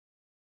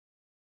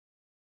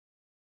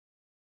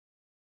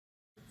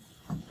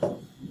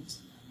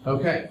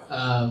Okay,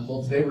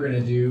 well today we're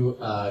going to do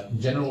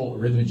congenital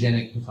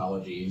arrhythmogenic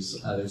pathologies.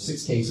 There's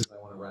 6 cases I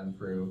want to run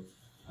through.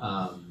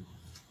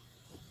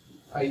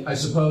 I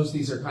suppose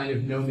these are kind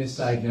of no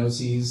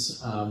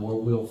misdiagnoses.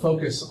 We'll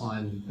focus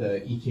on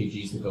the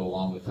EKGs that go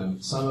along with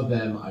them. Some of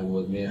them, I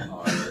will admit,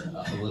 are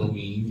a little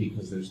mean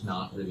because there's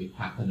not really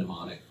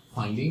pathognomonic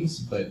findings,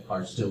 but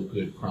are still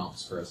good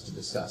prompts for us to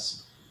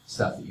discuss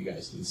stuff that you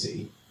guys can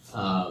see.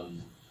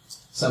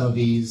 Some of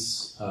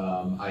these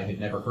I had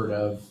never heard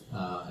of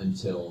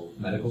until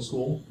medical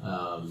school.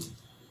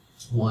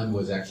 One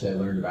was actually I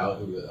learned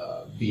about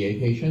a VA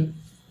patient,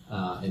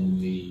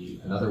 and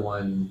another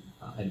one,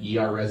 an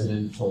ER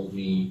resident told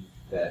me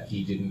that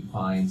he didn't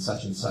find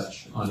such and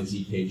such on his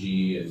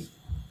EKG,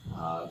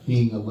 and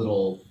being a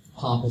little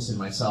pompous in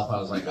myself, I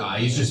was like,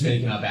 he's just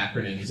making up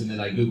acronyms, and then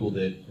I Googled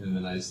it, and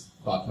then I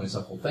thought to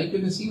myself, well, thank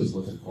goodness he was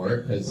looking for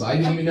it, because I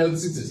didn't even know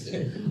this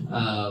existed.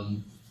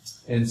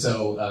 And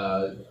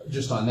so,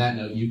 just on that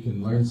note, you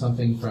can learn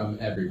something from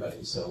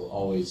everybody. So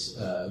always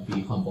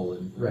be humble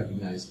and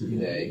recognize through the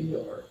day.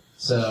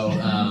 So,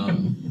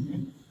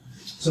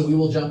 so we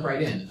will jump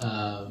right in.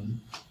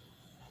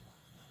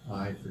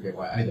 I forget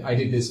why I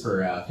did this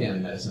for family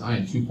medicine. I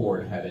am too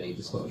poor to have any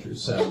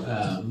disclosures. So,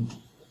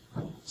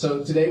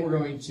 so today we're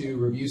going to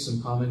review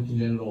some common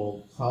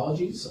congenital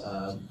pathologies,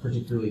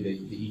 particularly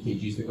the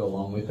EKGs that go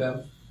along with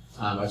them.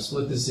 I've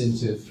split this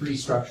into 3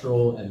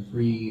 structural and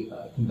 3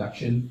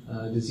 conduction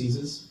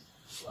diseases.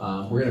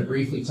 We're going to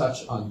briefly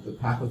touch on the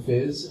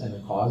pathophys and the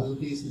causes of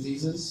these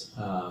diseases,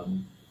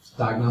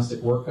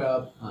 diagnostic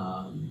workup,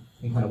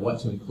 and kind of what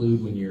to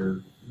include when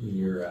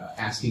you're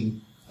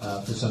asking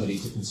for somebody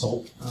to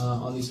consult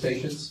on these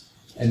patients,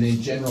 and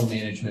then general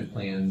management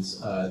plans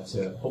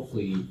to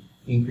hopefully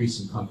increase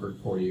some comfort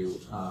for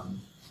you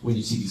when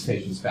you see these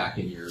patients back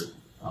in your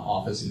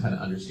office and kind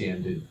of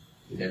understand did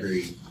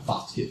every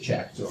box get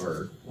checked,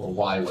 or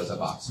why was a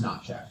box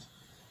not checked?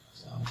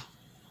 So,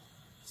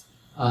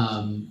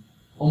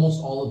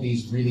 almost all of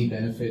these really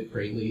benefit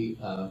greatly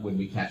when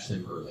we catch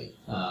them early.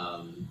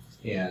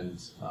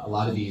 And a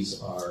lot of these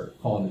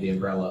fall under the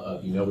umbrella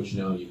of you know what you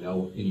know,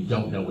 and you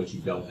don't know what you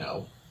don't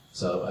know.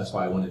 So that's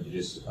why I wanted to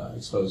just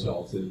expose you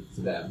all to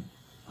them.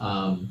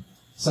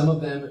 Some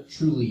of them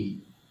truly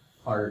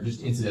are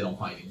just incidental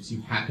findings.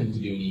 You happen to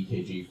do an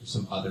EKG for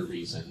some other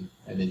reason,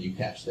 and then you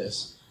catch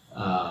this.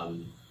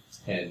 And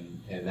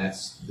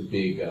that's the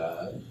big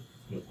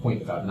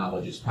point about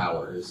knowledge is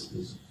power,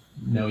 is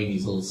knowing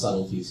these little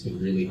subtleties can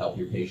really help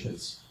your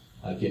patients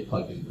get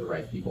plugged into the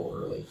right people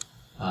early.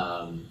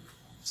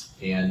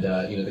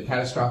 The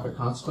catastrophic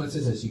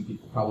consequences, as you could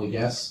probably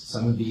guess,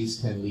 some of these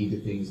can lead to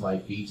things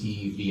like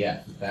VT,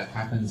 VF. If that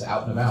happens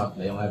out and about,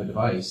 and they don't have a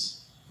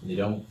device, and they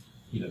don't,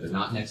 they're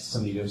not next to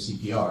somebody doing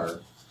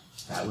CPR,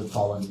 that would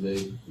fall under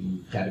the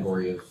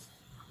category of,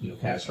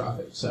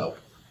 catastrophic. So,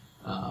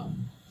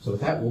 so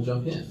with that, we'll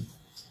jump in.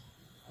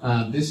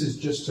 This is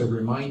just to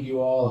remind you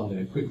all. I'm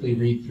going to quickly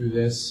read through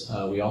this.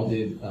 We all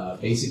did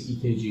basic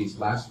EKGs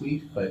last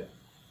week, but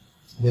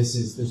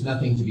there's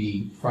nothing to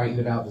be frightened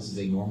about. This is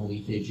a normal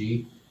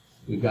EKG.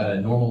 We've got a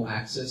normal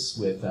axis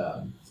with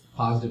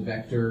positive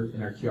vector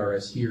in our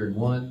QRS here in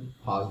 1,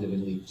 positive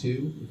in lead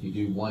 2. If you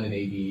do 1 in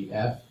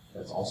ABF,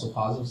 that's also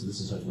positive, so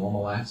this is a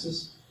normal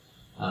axis.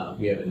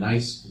 We have a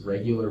nice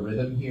regular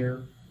rhythm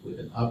here with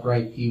an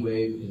upright P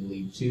wave in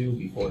lead 2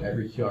 before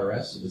every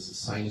QRS, so this is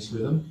sinus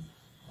rhythm.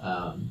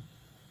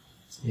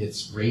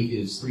 Its rate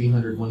is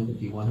 300,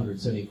 150,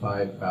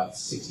 175, about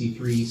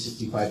 63,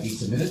 65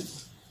 beats a minute.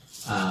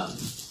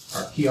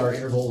 Our PR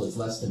interval is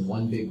less than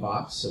 1 big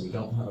box, so we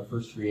don't have a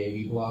first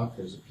degree AV block.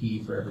 There's a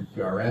P for every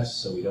QRS,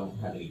 so we don't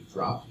have any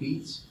dropped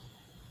beats.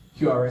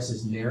 QRS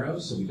is narrow,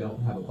 so we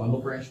don't have a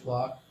bundle branch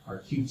block. Our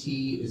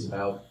QT is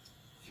about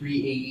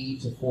 380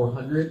 to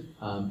 400,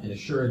 and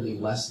assuredly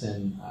less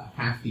than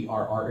half the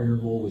RR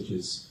interval, which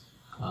is,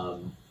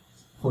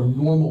 for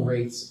normal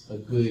rates, a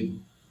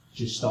good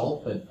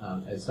gestalt, but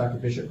as Dr.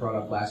 Bishop brought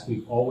up last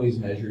week, always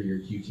measure your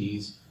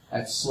QTs.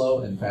 At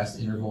slow and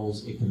fast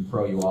intervals, it can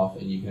throw you off,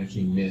 and you can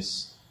actually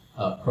miss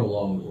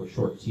prolonged or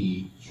short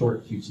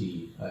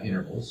QT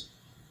intervals.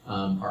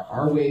 Our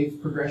R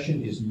wave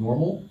progression is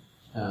normal.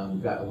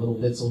 We've got a little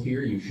ditzel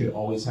here. You should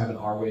always have an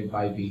R wave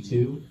by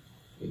V2.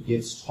 It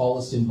gets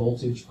tallest in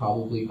voltage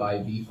probably by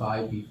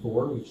V5,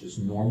 V4, which is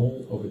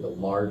normal over the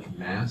large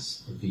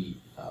mass of the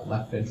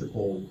left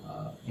ventricle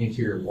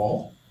anterior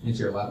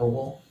lateral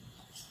wall.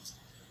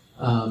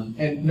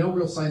 And no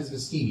real signs of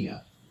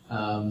ischemia.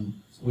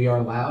 We are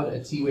allowed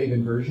a T-wave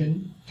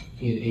inversion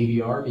in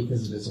AVR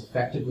because it is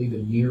effectively the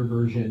mirror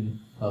version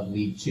of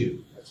lead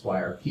 2. That's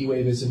why our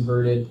P-wave is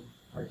inverted,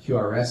 our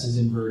QRS is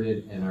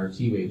inverted, and our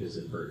T-wave is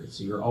inverted.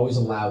 So you're always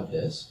allowed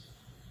this.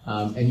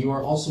 And you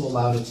are also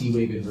allowed a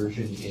T-wave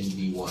inversion in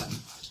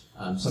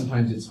V1.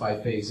 Sometimes it's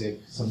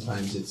biphasic,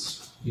 sometimes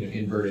it's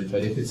inverted,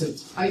 but if it's an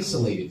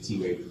isolated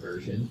T-wave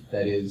inversion,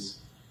 that is,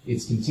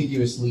 its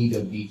contiguous lead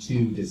of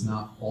V2 does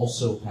not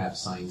also have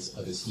signs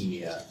of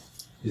ischemia,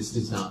 this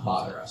does not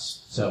bother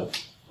us. So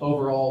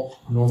overall,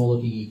 normal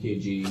looking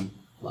EKG,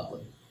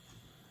 lovely.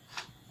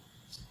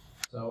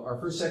 So our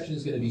first section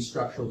is going to be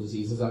structural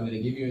diseases. I'm going to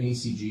give you an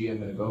ECG. I'm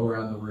going to go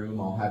around the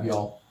room. I'll have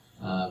y'all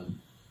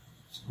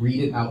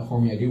read it out for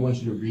me. I do want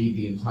you to read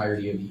the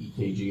entirety of the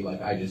EKG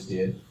like I just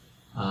did.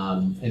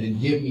 And then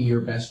give me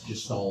your best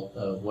gestalt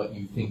of what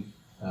you think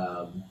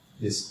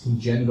this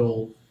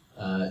congenital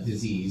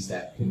disease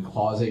that can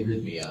cause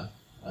arrhythmia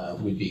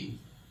would be.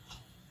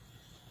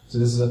 So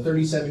this is a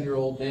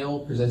 37-year-old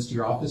male, presents to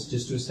your office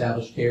just to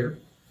establish care.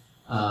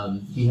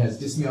 He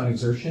has dyspnea on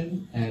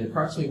exertion, and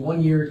approximately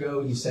 1 year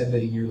ago he said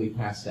that he nearly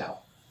passed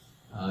out.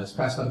 His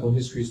past medical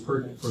history is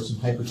pertinent for some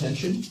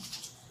hypertension.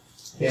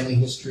 Family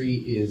history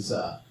is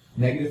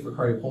negative for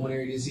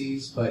cardiopulmonary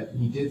disease, but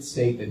he did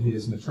state that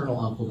his maternal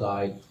uncle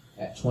died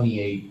at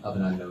 28 of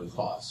an unknown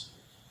cause.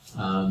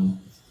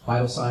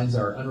 Vital signs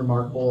are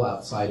unremarkable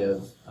outside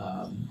of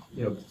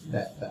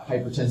that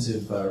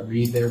hypertensive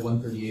read there,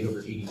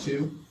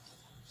 138/82.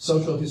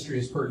 Social history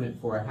is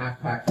pertinent for a half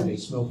pack per day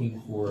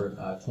smoking for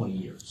 20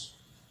 years.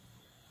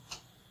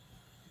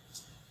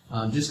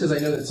 Just because I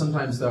know that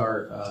sometimes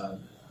our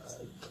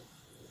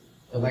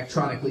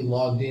electronically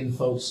logged in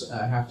folks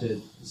have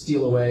to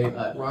steal away.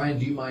 Ryan,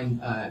 do you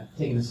mind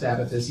taking a stab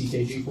at this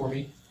EKG for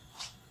me?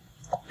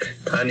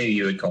 I knew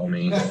you would call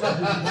me.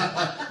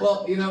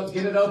 Well,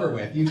 get it over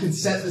with. You can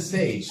set the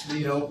stage.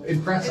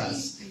 Impress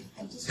us.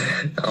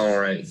 All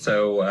right.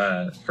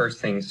 So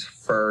first things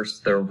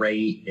first, the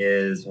rate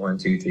is 1,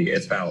 2, 3.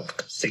 It's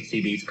about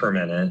 60 beats per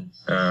minute.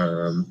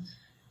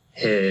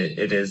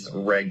 It is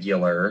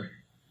regular.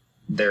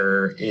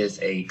 There is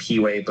a P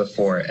wave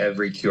before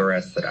every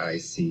QRS that I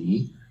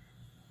see.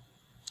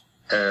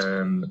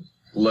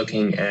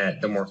 Looking at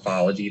the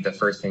morphology, the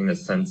first thing that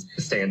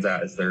stands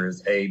out is there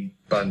is a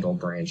bundle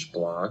branch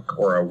block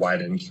or a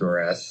widened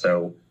QRS.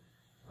 So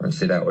let's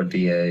see, that would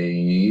be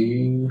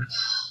a...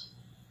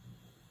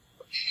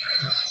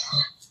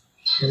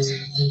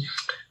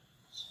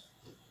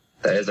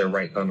 That is a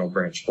right bundle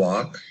branch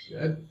block.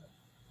 Good.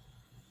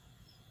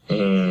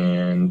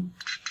 And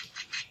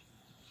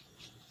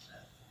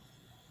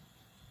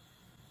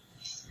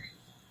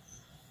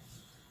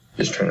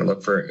just trying to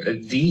look for a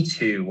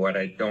V2, what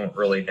I don't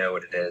really know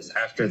what it is.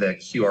 After the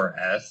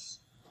QRS,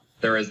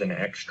 there is an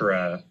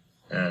extra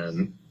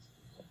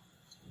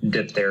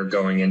dip there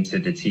going into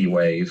the T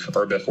wave,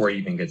 or before it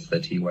even gets to the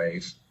T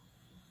wave.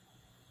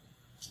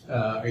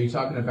 Are you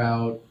talking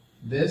about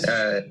this?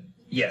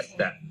 Yes,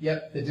 that.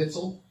 Yep, the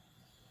ditzel.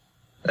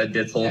 A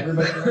ditzel.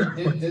 Everybody,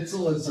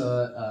 ditzel is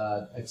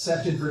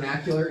accepted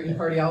vernacular in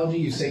cardiology.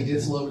 You say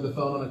ditzel over the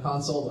phone on a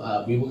consult,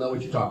 we will know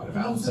what you're talking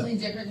about. It's something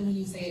different than when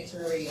you say it to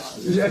a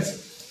radiologist.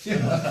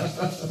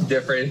 Yes.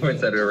 Different when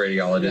said to a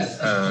radiologist.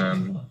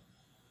 Yes.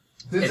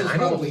 This is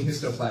probably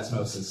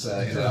histoplasmosis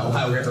in the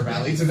Ohio River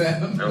Valley to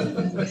them.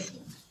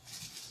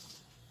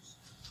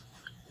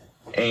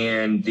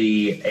 And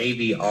the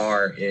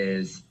AVR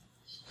is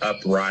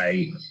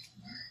upright.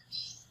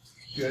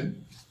 Good.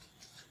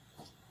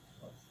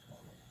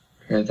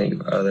 I think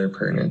of other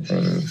pertinent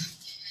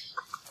things.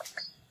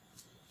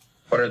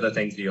 What are the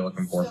things that you're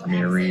looking for me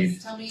to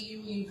read? Tell me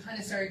you kind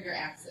of started your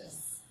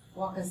axis.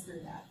 Walk us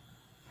through that.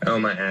 Oh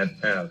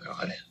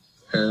God.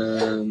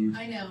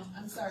 I know.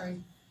 I'm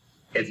sorry.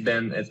 It's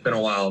been a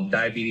while.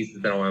 Diabetes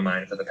has been on my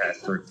mind for the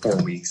past 4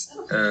 weeks.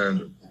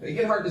 They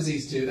get heart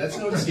disease too. That's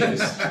no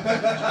excuse.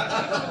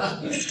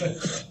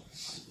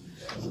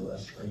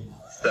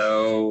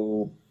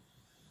 So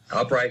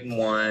upright in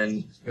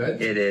 1.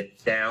 Good. It is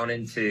down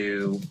in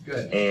 2.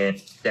 Good.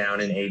 And down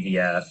in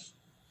AVF.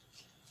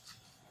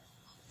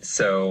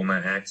 So my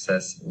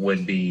axis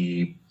would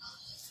be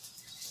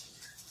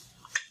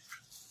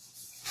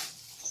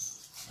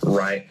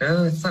right.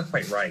 It's not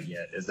quite right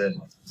yet, is it?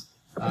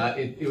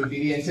 It would be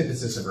the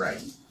antithesis of right.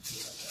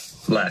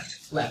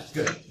 Left. Left.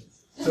 Good.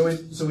 So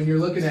when you're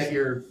looking at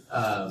your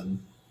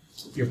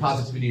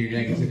positivity or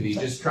your negativity,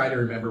 just try to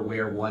remember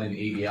where 1 and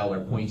AVL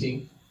are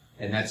pointing,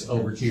 and that's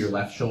over to your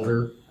left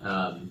shoulder.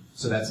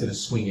 So that's going to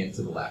swing it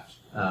to the left.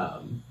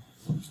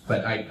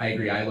 But I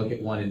agree. I look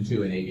at 1 and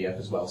 2 in AVF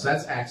as well. So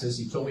that's axis.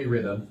 You told me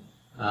rhythm.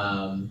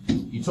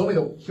 You told me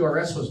the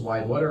QRS was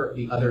wide. What are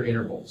the other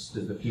intervals?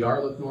 Does the PR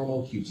look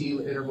normal?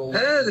 QT interval?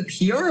 The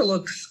PR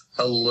looks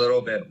a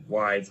little bit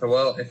wide. So,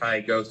 well, if I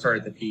go start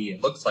at the P,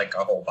 it looks like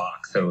a whole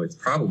box. So it's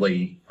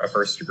probably a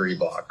first-degree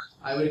block.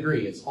 I would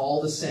agree. It's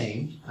all the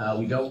same.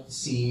 We don't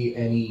see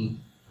any,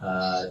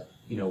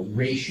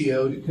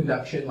 ratioed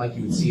conduction like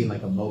you would see in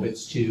like a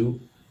Mobitz 2.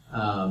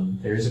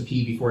 There is a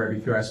P before every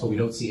QRS, but we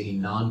don't see any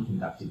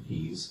non-conducted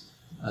Ps.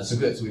 So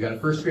good. So we've got a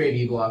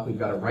first-degree AV block. We've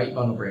got a right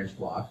bundle branch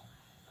block.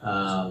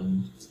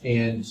 And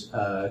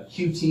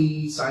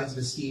QT, signs of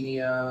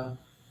ischemia.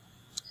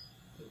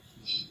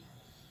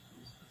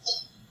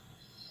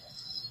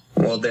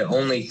 Well, the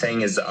only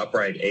thing is the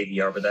upright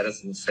AVR, but that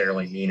doesn't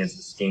necessarily mean it's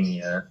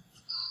ischemia.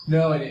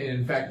 No, and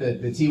in fact,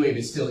 the T wave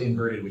is still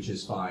inverted, which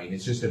is fine.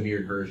 It's just a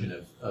mirrored version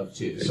of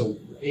 2. So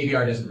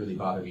AVR doesn't really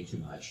bother me too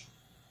much.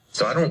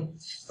 So I don't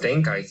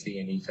think I see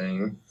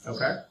anything.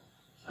 Okay.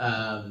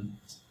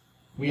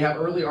 We have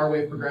early R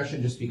wave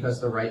progression just because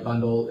the right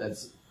bundle,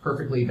 that's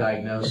perfectly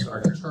diagnosed.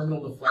 Our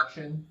terminal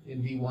deflection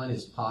in V1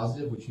 is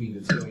positive, which means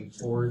it's going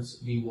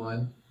towards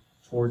V1,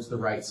 towards the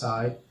right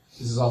side.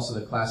 This is also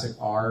the classic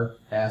R,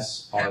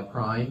 S, R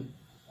prime,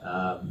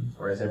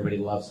 or as everybody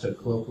loves to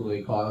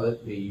colloquially call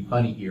it, the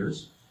bunny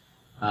ears.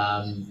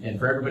 And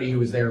for everybody who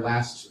was there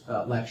last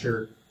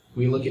lecture,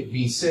 we look at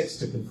V6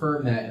 to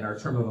confirm that, and our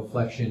terminal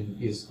deflection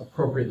is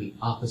appropriately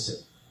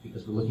opposite,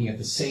 because we're looking at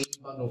the same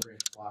bundle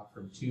branch block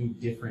from two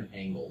different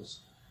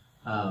angles.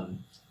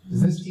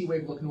 Does this T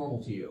wave look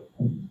normal to you?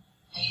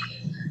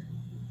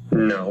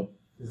 No.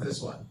 Is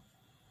this one?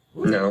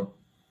 No.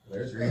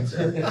 There's your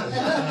answer.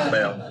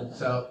 Well.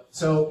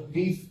 So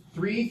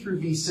V3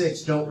 through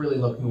V6 don't really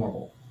look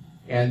normal,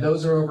 and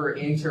those are over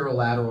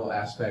anterolateral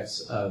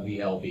aspects of the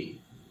LB.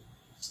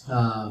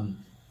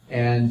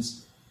 And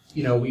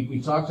you know,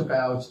 we talked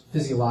about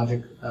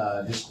physiologic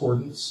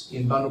discordance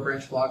in bundle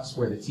branch blocks,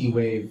 where the T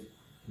wave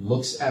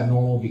looks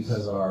abnormal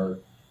because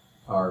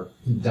our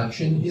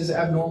conduction is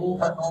abnormal,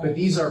 but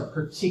these are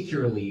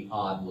particularly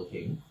odd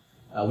looking.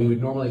 We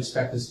would normally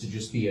expect this to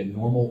just be a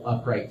normal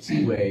upright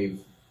T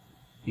wave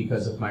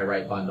because of my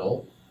right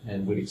bundle,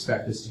 and would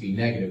expect this to be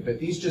negative, but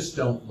these just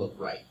don't look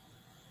right.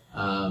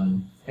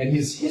 And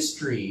his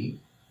history,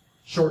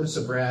 shortness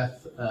of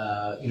breath,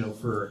 you know,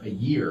 for a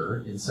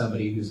year in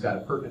somebody who's got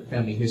a pertinent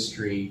family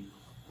history.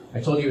 I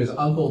told you his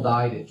uncle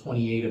died at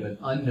 28 of an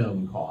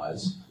unknown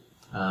cause.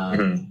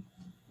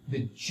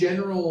 The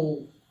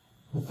general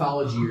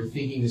pathology you're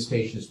thinking this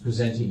patient is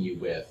presenting you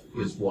with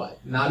is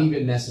what? Not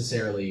even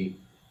necessarily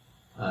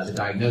the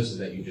diagnosis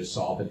that you just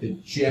saw, but the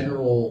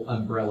general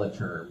umbrella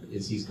term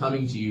is he's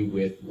coming to you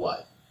with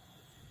what?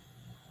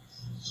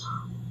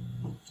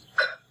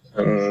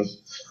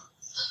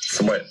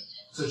 Somewhat.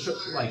 So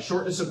like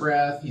shortness of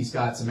breath, he's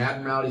got some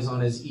abnormalities on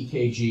his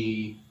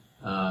EKG,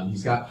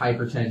 he's got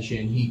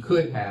hypertension, he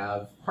could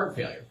have heart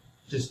failure,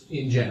 just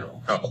in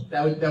general. Oh.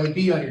 That would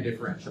be on your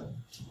differential.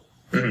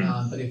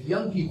 But if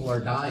young people are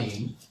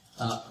dying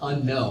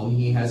unknown,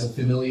 he has a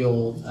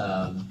familial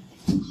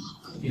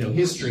you know,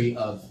 history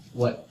of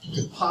what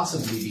could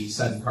possibly be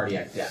sudden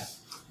cardiac death.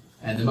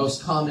 And the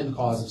most common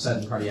cause of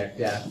sudden cardiac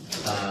death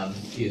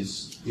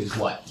is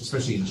what,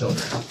 especially in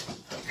children?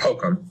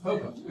 Hokum.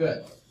 Hokum,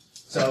 good.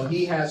 So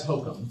he has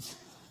Hokum.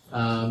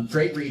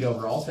 Great read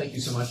overall. Thank you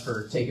so much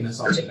for taking us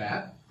off the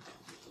bat.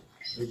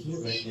 Can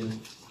you imagine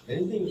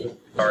anything?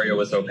 Aria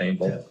was so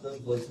painful. Depth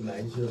of like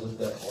magnitude of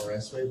the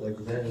RS wave, like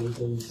is that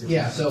anything?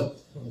 Yeah. So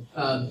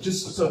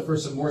just so for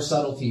some more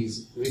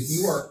subtleties,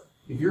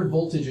 if your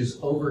voltage is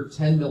over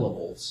 10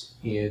 millivolts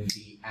in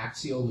the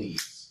axial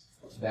leads,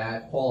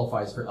 that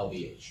qualifies for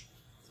LVH.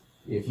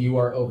 If you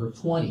are over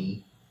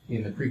 20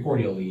 in the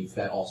precordial leads,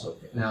 that also.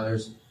 Now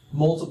there's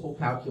multiple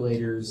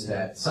calculators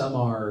that some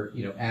are,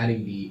 you know,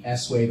 adding the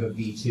S wave of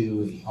V2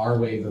 and the R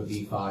wave of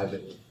V5.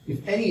 But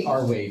if any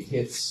R wave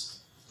hits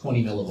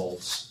 20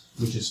 millivolts,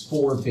 which is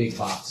 4 big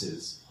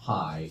boxes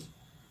high,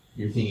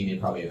 you're thinking they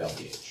probably have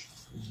LVH.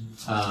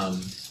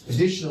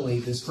 Additionally,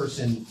 this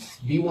person,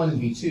 V1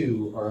 and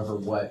V2 are over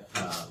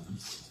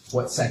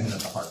what segment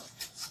of the heart?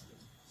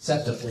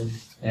 Septum.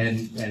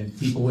 And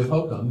people with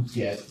Hokum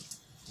get,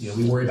 you know,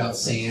 we worry about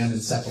SAM and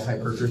septal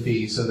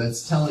hypertrophy, so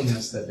that's telling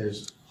us that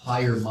there's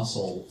higher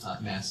muscle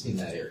mass in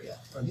that area.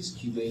 Are these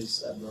Q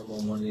waves abnormal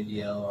in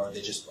 180L, or are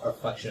they just a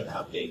reflection of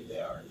how big they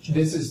are?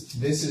 This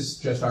is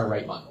just our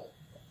right bundle.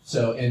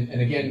 So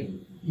and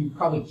again, you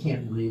probably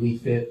can't really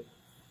fit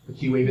the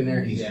Q wave in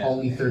there. He's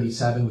only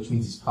 37, which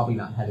means he's probably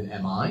not had an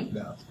MI.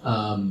 No.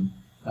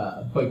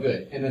 But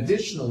good. And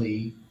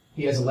additionally,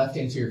 he has a left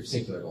anterior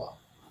fascicular block,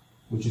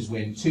 which is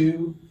when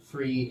 2,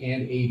 3,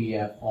 and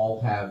AVF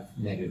all have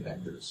negative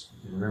vectors.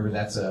 And remember,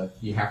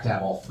 you have to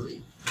have all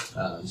 3,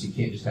 so you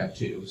can't just have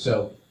 2.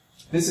 So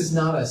this is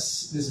not a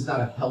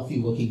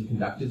healthy-looking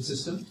conductive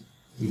system.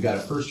 We've got a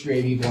first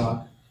degree AV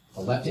block,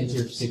 a left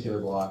anterior fascicular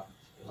block,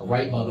 a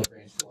right bundle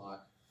branch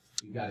block.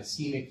 We've got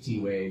ischemic T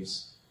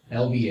waves,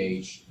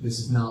 LVH. This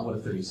is not what a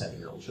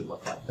 37-year-old should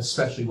look like,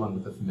 especially one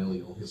with a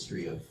familial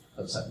history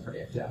of sudden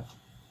cardiac death.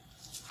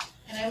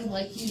 And I would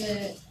like you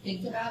to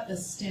think about the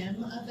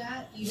stem of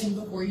that. Even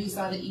before you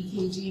saw the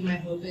EKG, my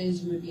hope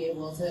is you would be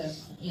able to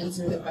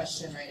answer the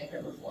question right if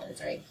it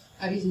reports, right?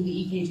 Obviously, the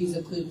EKG is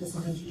a clue because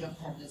sometimes you don't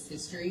have this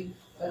history,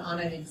 but on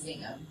an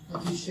exam,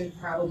 like you should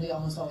probably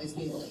almost always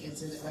be able to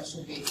answer the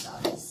question based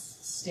on this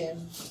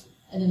stem.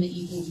 And then the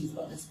EKG is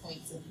bonus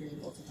points if you're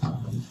able to tell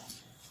them.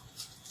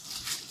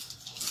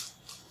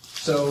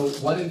 So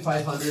 1 in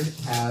 500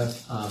 have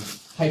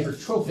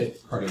hypertrophic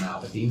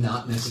cardiomyopathy,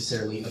 not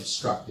necessarily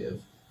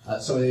obstructive.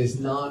 So it is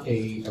not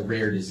a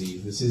rare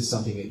disease. This is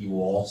something that you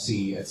will all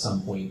see at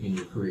some point in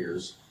your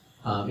careers.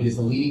 It is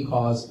the leading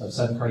cause of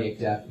sudden cardiac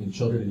death in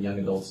children and young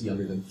adults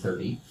younger than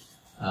 30.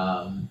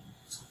 And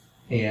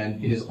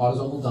it is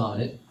autosomal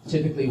dominant,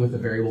 typically with a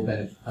variable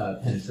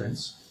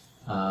penetrance.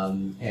 I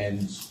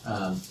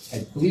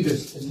believe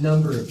there's a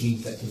number of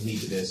genes that can lead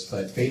to this,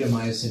 but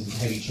beta-myosin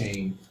heavy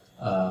chain,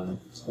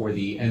 or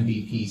the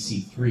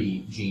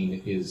MBPC3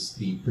 gene, is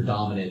the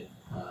predominant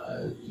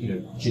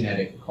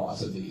genetic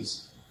cause of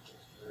these.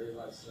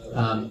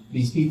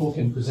 These people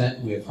can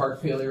present with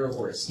heart failure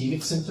or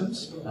ischemic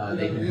symptoms.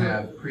 They can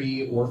have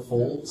pre or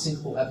full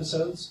syncopal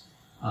episodes,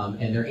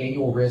 and their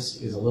annual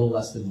risk is a little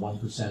less than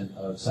 1%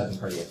 of sudden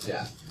cardiac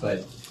death.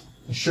 But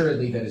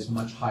assuredly, that is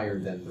much higher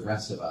than the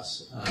rest of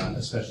us,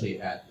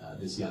 especially at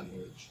this young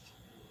age.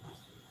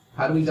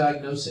 How do we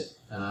diagnose it?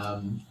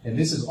 And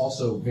this is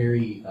also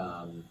very,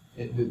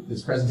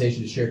 this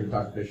presentation is shared with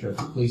Dr. Bishop.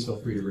 Please feel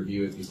free to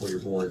review it before your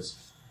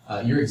boards.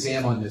 Your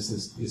exam on this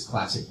is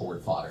classic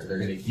board fodder. They're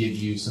going to give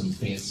you some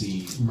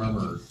fancy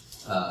murmur,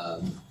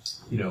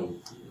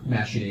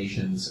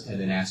 machinations, and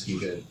then ask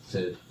you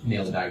to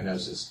nail the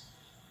diagnosis.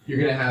 You're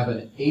going to have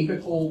an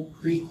apical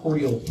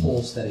precordial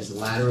pulse that is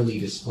laterally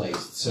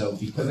displaced. So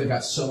because they've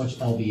got so much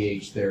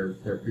LVH, their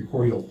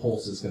precordial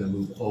pulse is going to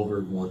move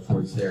over more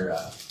towards their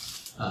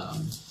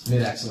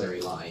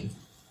mid-axillary line.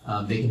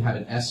 They can have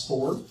an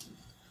S4.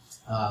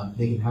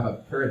 They can have a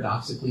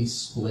paradoxically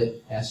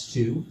split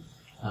S2.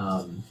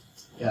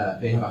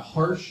 They have a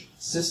harsh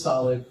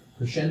systolic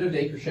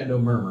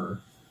crescendo-decrescendo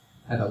murmur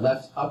at the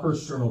left upper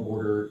sternal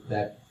border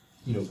that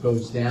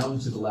goes down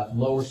to the left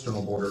lower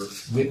sternal border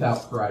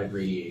without carotid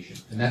radiation.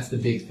 And that's the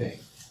big thing.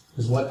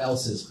 Because what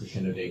else is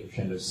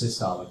crescendo-decrescendo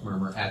systolic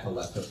murmur at the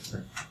left upper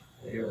sternum?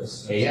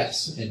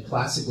 AS. And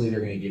classically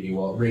they're going to give you,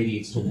 well, it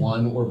radiates to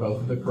one or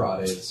both of the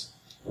carotids,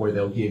 or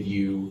they'll give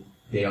you,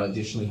 they'll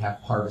additionally have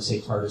parvus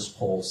tardus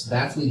pulse.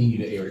 That's leading you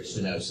to aortic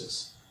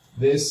stenosis.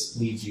 This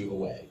leads you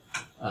away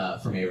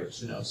from aortic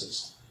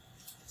stenosis.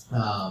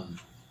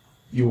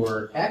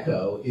 Your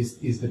echo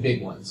is the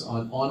big ones.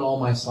 On all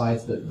my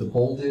slides, the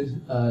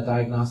bolded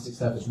diagnostic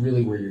stuff is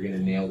really where you're going to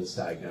nail this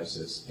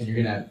diagnosis. And you're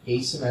going to have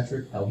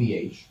asymmetric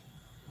LVH.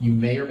 You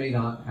may or may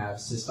not have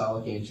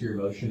systolic anterior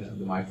motion of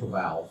the mitral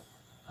valve,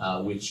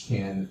 which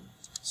can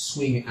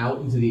swing out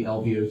into the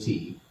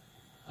LVOT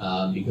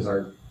because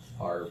our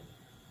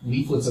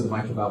leaflets of the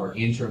mitral valve are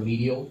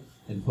anteromedial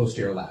and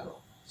posterolateral.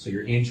 So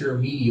your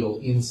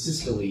anteromedial in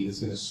systole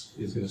is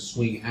going to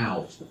swing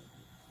out,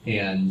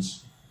 and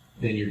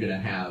then you're going to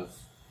have,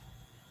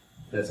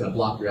 that's going to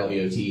block your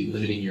LVOT,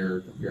 limiting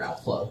your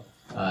outflow,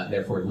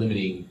 therefore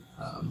limiting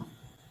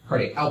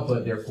cardiac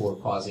output, therefore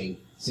causing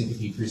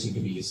syncope,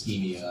 presyncope,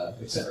 ischemia,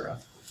 etc.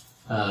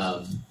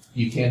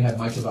 You can have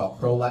mitral valve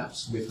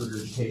prolapse with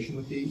regurgitation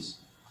with these.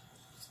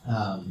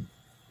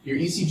 Your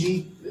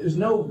ECG, there's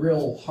no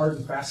real hard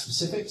and fast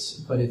specifics,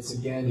 but it's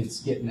getting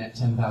that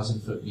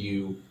 10,000-foot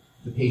view.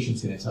 The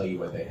patient's going to tell you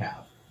what they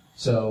have.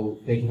 So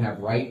they can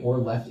have right or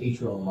left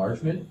atrial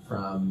enlargement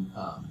from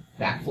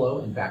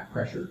backflow and back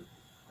pressure.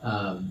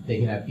 They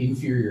can have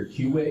inferior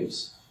Q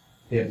waves.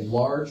 They have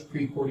large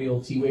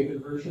precordial T wave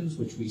inversions,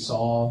 which we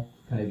saw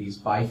kind of these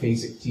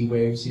biphasic T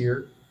waves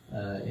here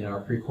in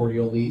our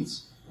precordial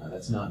leads.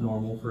 That's not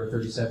normal for a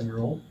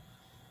 37-year-old.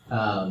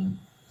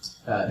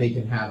 They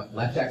can have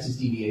left axis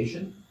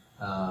deviation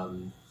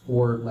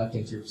or left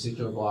anterior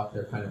vesicular block.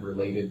 They're kind of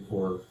related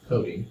for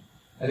coding.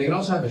 And they can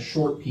also have a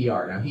short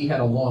PR. Now, he had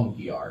a long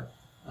PR.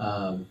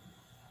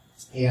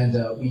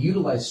 We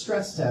utilize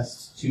stress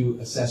tests to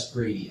assess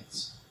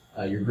gradients.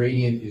 Your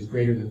gradient is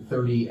greater than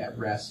 30 at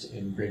rest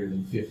and greater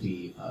than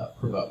 50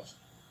 provoked.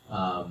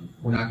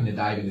 We're not going to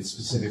dive into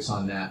specifics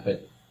on that,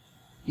 but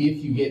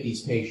if you get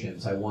these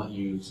patients, I want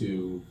you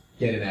to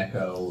get an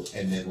echo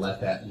and then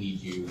let that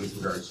lead you with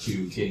regards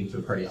to getting to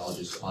a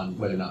cardiologist on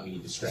whether or not we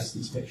need to stress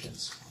these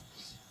patients.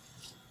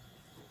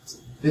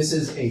 This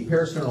is a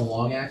parasternal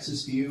long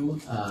axis view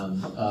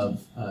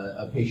of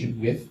a patient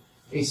with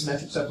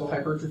asymmetric septal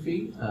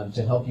hypertrophy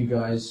to help you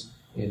guys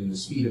in the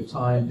speed of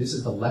time. This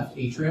is the left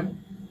atrium,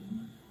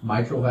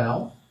 mitral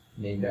valve,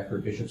 named after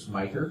Bishop's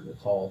mitre, the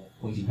tall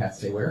pointy hats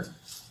they wear.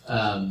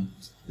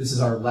 This is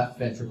our left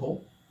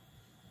ventricle,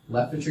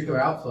 left ventricular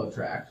outflow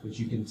tract, which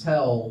you can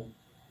tell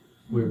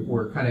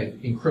we're kind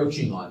of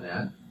encroaching on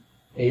that.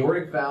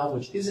 Aortic valve,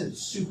 which isn't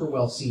super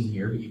well seen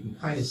here, but you can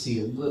kind of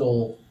see a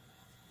little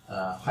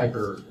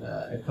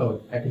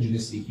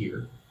echogenicity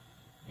here.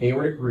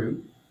 Aortic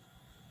root.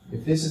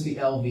 If this is the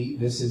LV,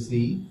 this is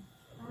the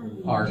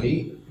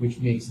RV, which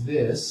makes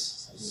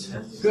this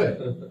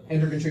good.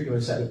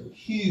 Interventricular septum,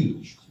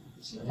 huge.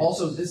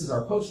 Also, this is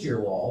our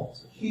posterior wall,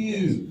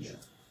 huge.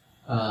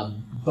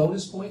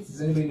 Bonus points.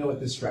 Does anybody know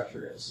what this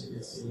structure is?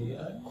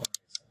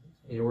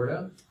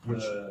 Aorta,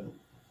 which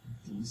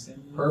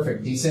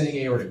perfect, descending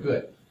aorta,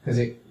 good, because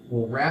it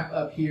will wrap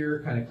up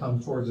here, kind of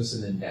come towards us,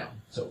 and then down.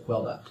 So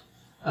well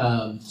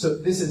done. So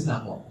this is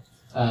not normal.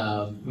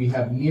 We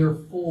have near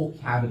full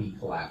cavity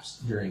collapse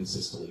during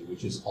systole,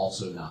 which is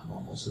also not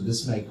normal. So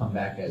this may come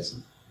back as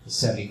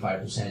 75%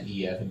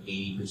 EF and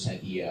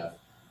 80% EF.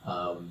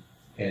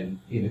 And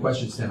in the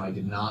question stem, I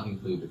did not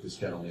include that this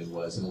gentleman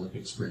was an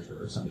Olympic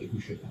sprinter or somebody who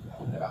should have that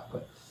kind of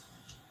output.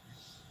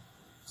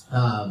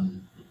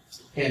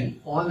 And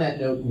on that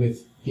note,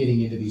 with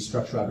getting into these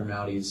structural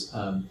abnormalities,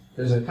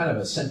 there's a kind of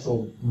a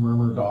central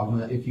murmur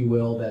dogma, if you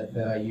will,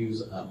 that I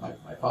use.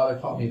 My father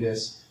taught me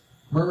this.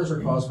 Murmurs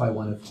are caused by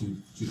one of two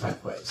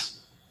pathways.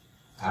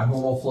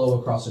 Abnormal flow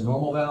across a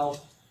normal valve,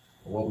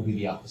 or what would be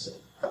the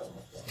opposite?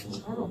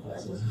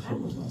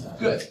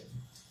 Good.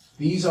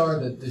 these are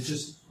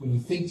just when you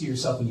think to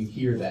yourself when you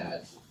hear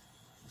that,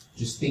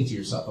 just think to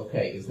yourself,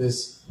 okay, is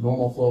this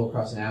normal flow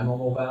across an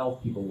abnormal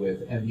valve, people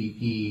with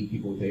MVP,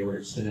 people with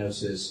aortic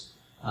stenosis,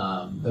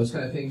 those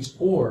kind of things,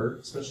 or,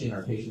 especially in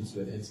our patients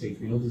with end-stage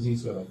renal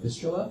disease who have a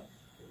fistula,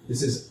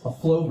 this is a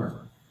flow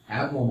murmur,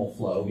 abnormal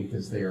flow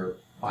because they're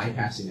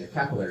bypassing their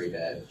capillary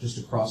bed just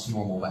across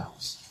normal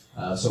valves.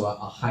 So a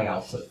high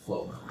output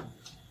flow murmur.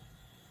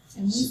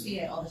 And we see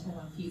it all the time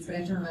on peds, but I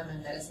have to remind my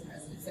medicine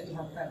residents that we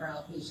have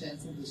febrile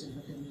patients and patients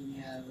with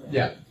anemia with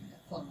Yeah. kind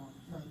of flow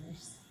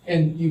murmurs.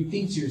 And you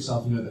think to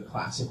yourself, the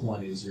classic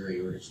one is your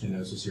aortic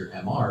stenosis, your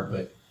MR,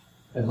 but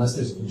unless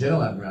there's a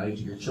congenital abnormality,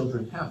 do your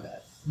children have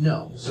that?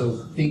 No.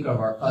 So think of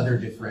our other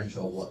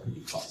differential, what could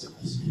be causing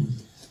this.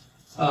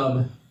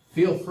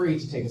 Feel free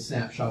to take a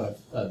snapshot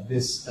of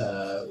this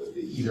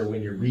either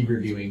when you're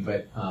re-reviewing,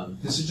 but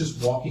this is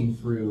just walking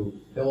through.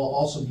 It will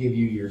also give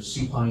you your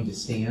supine to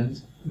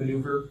stand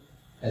maneuver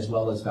as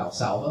well as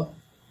Valsalva.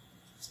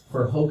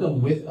 For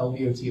HOCM with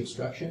LVOT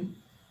obstruction,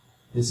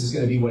 this is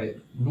going to be what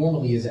it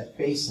normally is at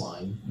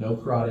baseline, no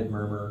carotid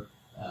murmur,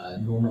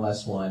 normal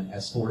S1,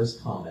 S4 is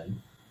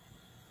common.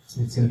 It's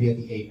going to be at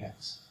the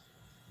apex.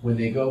 When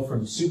they go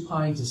from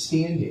supine to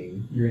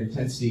standing, your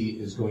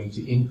intensity is going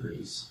to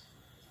increase.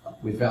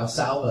 With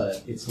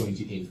Valsalva, it's going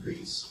to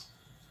increase.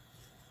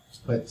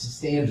 But to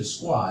stand to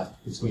squat,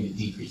 it's going to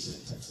decrease in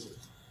intensity.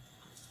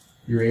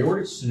 Your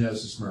aortic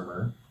stenosis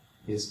murmur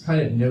is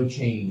kind of no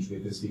change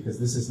with this because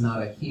this is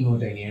not a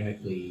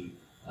hemodynamically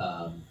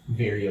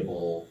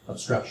variable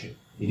obstruction.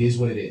 It is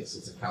what it is.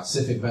 It's a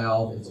calcific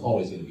valve. It's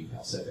always going to be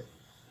calcific.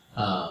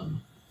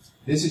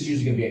 This is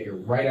usually going to be at your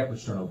right upper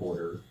sternal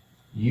border,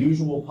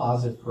 usual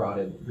positive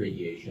carotid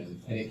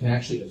radiation, and it can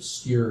actually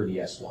obscure the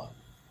S1.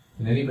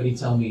 Can anybody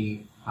tell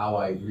me how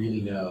I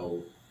really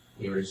know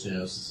aortic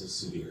stenosis is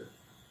severe?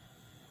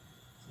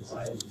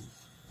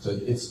 So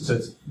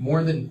it's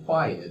more than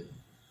quiet.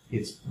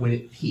 It's when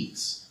it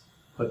peaks.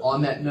 But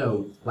on that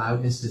note,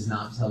 loudness does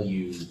not tell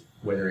you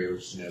whether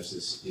aortic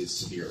stenosis is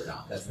severe or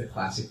not. That's the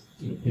classic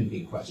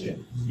pimping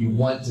question. You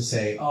want to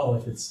say, oh,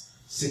 if it's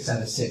 6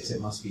 out of 6, it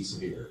must be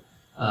severe.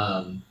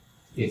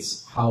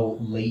 It's how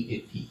late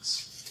it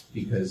peaks,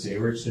 because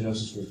aortic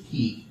stenosis will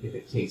peak if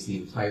it takes the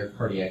entire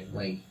cardiac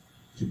length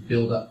to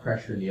build up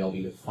pressure in the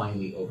LV to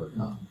finally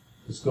overcome.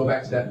 Let's go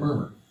back to that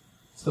murmur.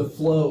 It's the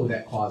flow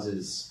that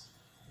causes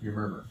your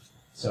murmur.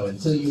 So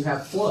until you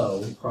have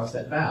flow across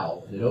that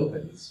valve and it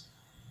opens,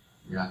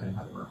 you're not going to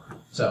have a murmur.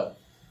 So,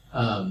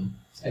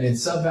 and in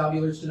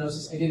subvalvular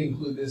stenosis, I did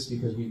include this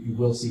because you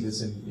will see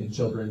this in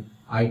children.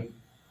 I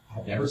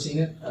have never seen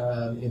it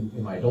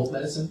in my adult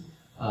medicine.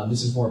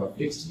 This is more of a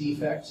fixed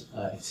defect.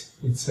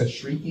 It's a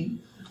shrieking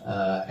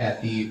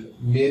at the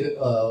mid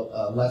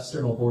left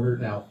sternal border.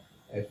 Now,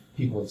 if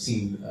people have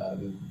seen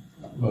the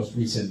most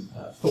recent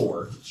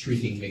Thor,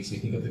 shrieking makes me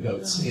think of the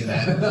goats in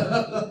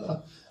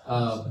that.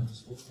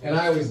 And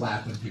I always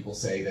laugh when people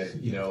say that,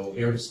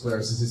 aortic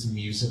sclerosis is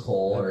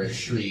musical or it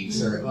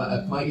shrieks, or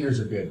my ears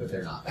are good, but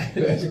they're not that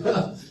good.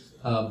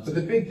 But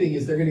the big thing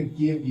is they're going to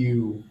give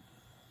you,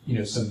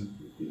 some,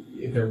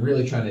 if they're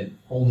really trying to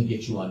only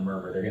get you on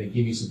murmur, they're going to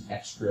give you some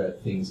extra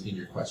things in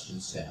your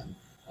question stem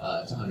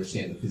to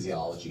understand the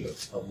physiology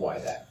of why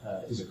that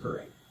is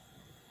occurring.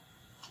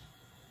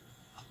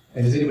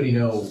 And does anybody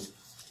know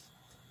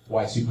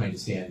why supine to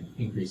stand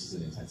increases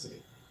in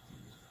intensity?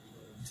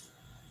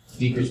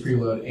 Decreased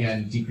preload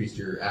and decreased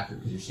your after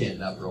because you're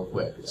standing up real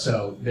quick.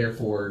 So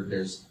therefore,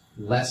 there's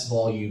less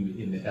volume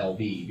in the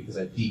LV because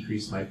I've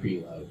decreased my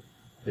preload.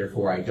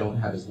 Therefore, I don't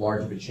have as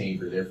large of a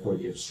chamber. Therefore,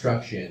 the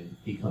obstruction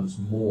becomes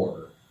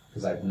more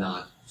because I've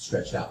not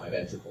stretched out my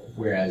ventricle.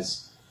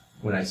 Whereas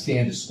when I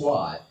stand to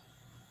squat,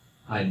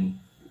 I'm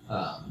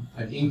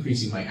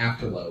increasing my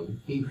afterload,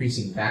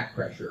 increasing back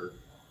pressure,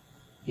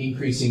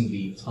 increasing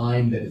the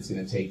time that it's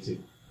going to take to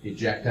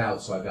eject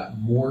out, so I've got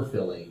more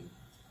filling.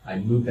 I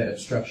move that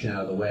obstruction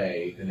out of the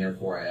way, and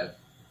therefore I have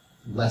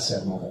less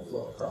abnormal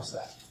flow across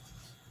that.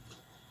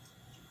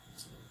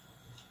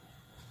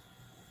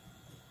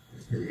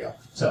 Here we go.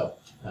 So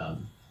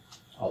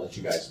I'll let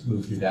you guys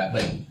move through that.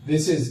 But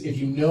this is, if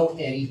you know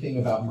anything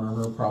about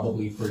murmur,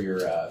 probably for your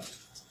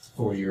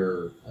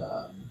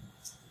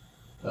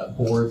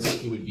boards,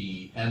 it would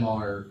be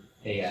MR,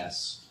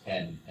 AS,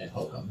 and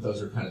HOCM.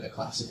 Those are kind of the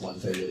classic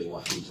ones I really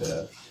want you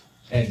to.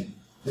 And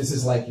this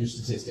is like your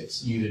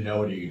statistics. You either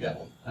know it or you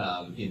don't,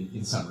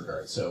 in some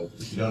regards. So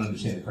if you don't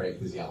understand the cardiac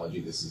physiology,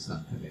 this is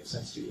not going to make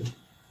sense to you.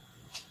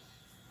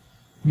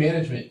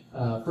 Management.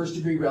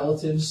 First-degree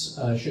relatives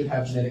should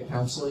have genetic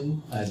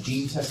counseling,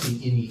 gene testing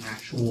in the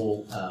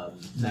actual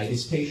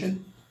nidus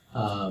patient.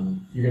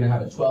 You're going to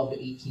have a 12 to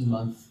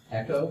 18-month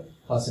echo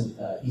plus an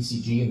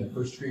ECG in the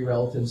first-degree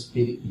relatives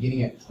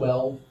beginning at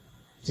 12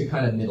 to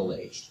kind of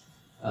middle-aged.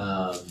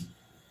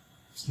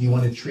 You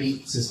want to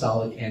treat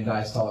systolic and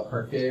diastolic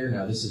heart failure.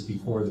 Now, this is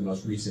before the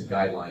most recent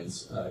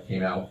guidelines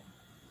came out.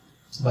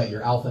 But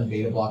your alpha and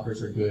beta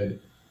blockers are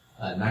good.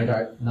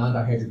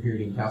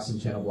 Non-dihydropyridine calcium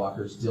channel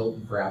blockers, DILT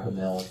and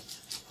verapamil.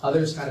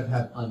 Others kind of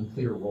have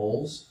unclear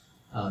roles.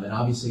 And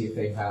obviously, if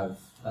they have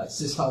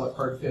Systolic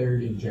heart failure,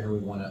 in general,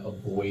 we want to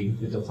avoid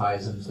the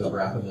diltiazem, the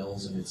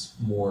verapamils, and it's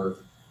more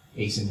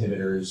ACE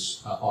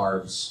inhibitors,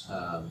 ARBs,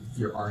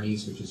 your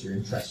ARNIs, which is your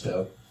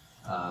Entresto.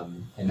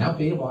 And now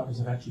beta blockers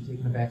have actually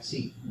taken a back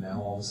seat.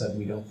 Now all of a sudden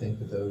we don't think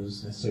that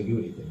those necessarily do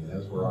anything. And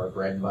those were our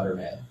bread and butter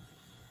med.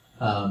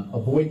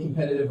 Avoid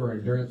competitive or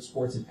endurance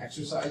sports and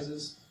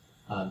exercises.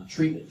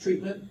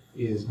 Treatment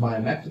is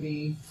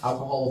myomectomy,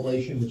 alcohol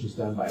ablation, which is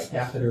done by a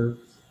catheter,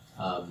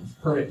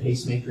 permanent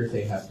pacemaker if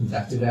they have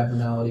conductive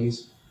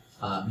abnormalities.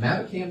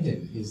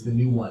 Mavacamten is the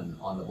new one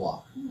on the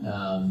block.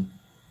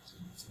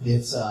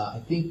 It's,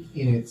 I think,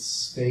 in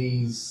its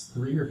phase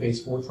 3 or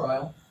phase 4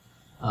 trial.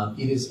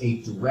 It is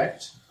a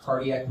direct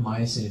cardiac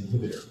myosin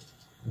inhibitor.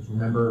 Because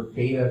remember,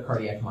 beta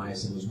cardiac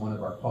myosin was one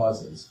of our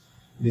causes.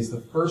 It is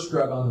the first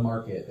drug on the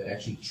market that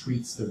actually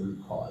treats the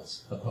root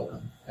cause of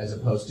HOCM, as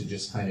opposed to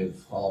just kind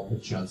of, I'll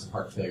put you on some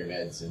heart failure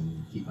meds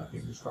and keep my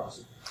fingers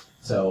crossed.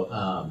 So,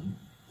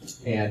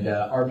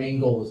 our main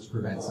goal is to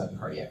prevent sudden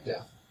cardiac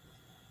death.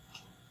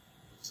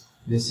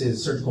 This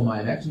is surgical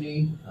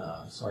myomectomy.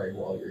 Sorry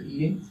while you're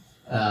eating.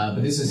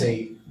 But this is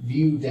a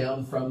view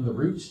down from the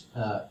root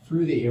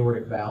through the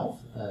aortic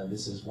valve.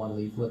 This is one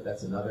leaflet,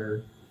 that's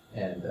another,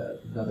 and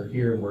another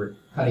here. And we're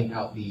cutting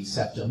out the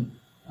septum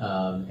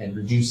and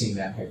reducing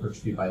that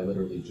hypertrophy by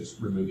literally just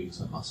removing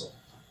some muscle.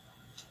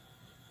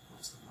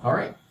 All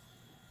right.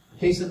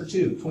 Case number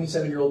 2,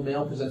 27-year-old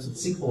male presents with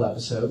syncopal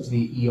episode to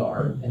the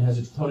ER and has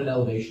a troponin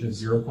elevation of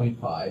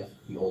 0.5,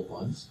 the old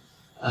ones,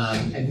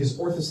 and his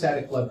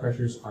orthostatic blood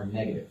pressures are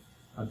negative.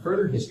 On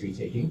further history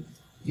taking,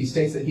 he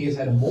states that he has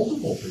had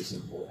multiple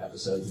presyncopal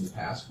episodes in the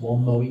past while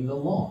mowing the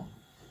lawn.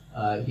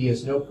 He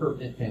has no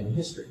pertinent family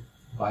history.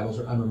 Vitals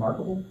are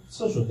unremarkable.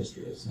 Social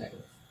history is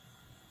negative.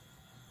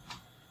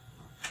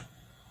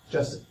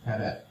 Justin,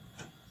 have at it.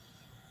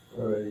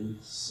 Alrighty,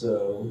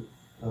 so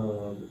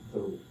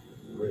the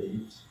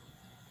rate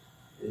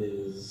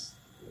is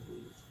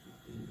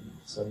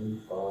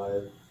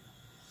 75.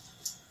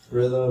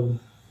 Rhythm,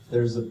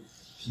 there's a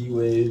P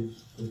wave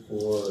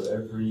before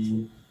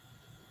every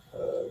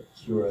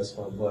QRS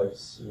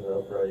complex in the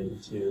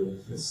upright to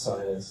the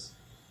sinus.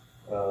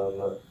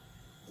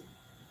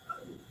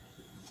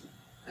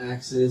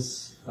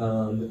 Axis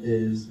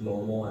is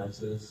normal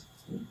axis.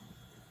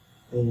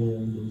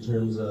 And in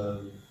terms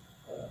of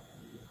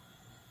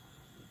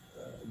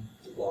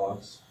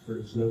blocks,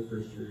 no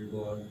first degree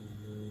block,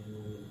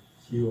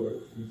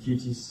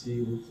 QTC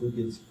looks like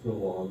it's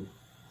prolonged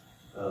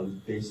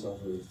based off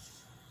of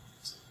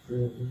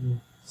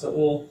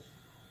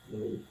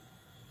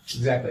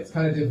Exactly. It's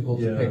kind of difficult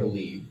to pick a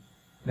lead.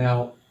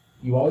 Now,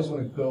 you always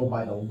want to go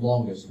by the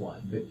longest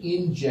one, but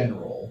in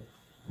general,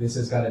 this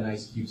has got a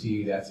nice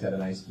QT, that's got a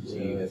nice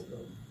QT. Yeah.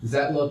 Does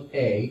that look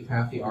A,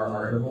 half the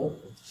RR interval?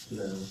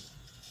 No.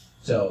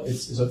 So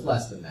it's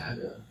less than that.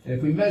 Yeah. And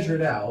if we measure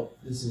it out,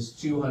 this is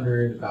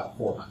 200, about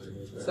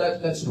 400. So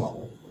that's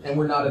normal. And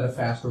we're not at a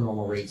faster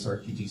normal rate, so our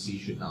QTC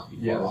should not be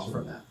far off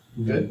from that.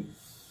 Good.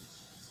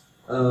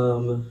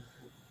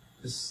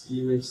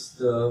 Ischemic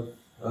stuff.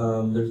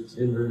 There's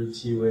inverted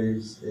T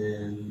waves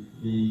in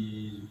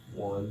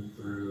V1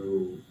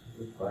 through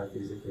 5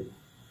 basic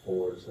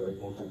 4, so like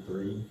 1 through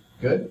 3.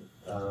 Good.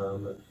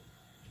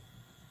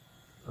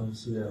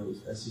 Obviously that was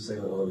SC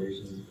segment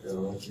elevations, and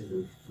I don't think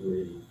there's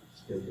really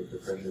significant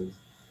depression.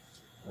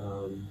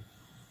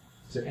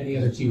 Is there any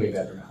other T-wave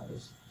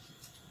abnormalities?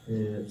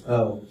 And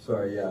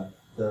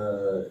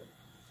the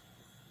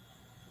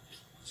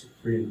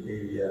 3 and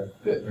 8, yeah.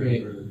 Good.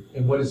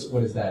 And what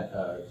is that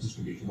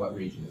distribution? What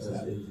region is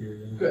that?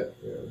 Inferior. Good.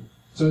 Yeah.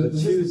 So The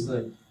this 2 is, is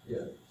like,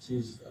 yeah,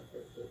 2's not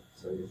quite good.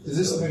 So I guess does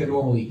this look like a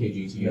normal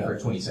EKG to you for a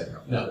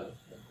 27-year-old? No.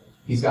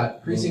 He's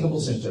got presyncopal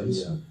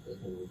symptoms. Yeah.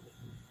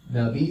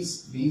 Now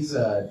these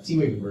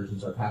T-wave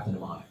inversions are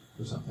pathognomonic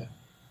for something.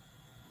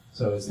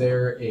 So is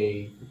there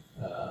a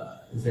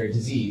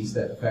disease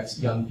that affects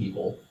young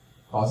people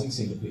causing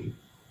syncope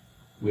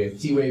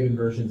with T-wave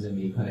inversions in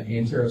the kind of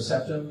anterior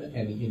septum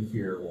and the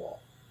inferior wall?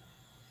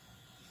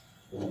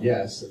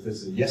 Yes, if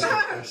this is a yes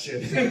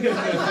question.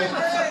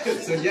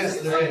 So yes,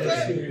 there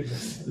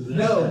is.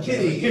 No,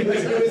 kidding. It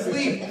was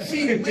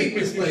leaf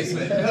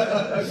displacement.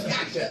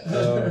 Gotcha.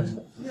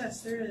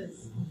 Yes, there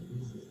is.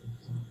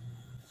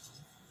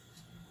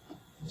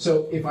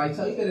 So if I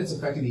tell you that it's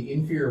affecting the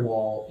inferior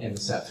wall and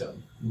the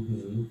septum,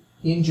 Mm-hmm.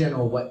 in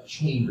general, what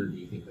chamber do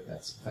you think that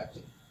that's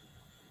affecting?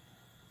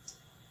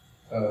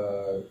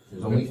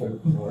 There's only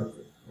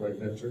right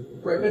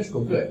ventricle. Right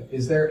ventricle, good.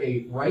 Is there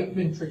a right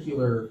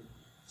ventricular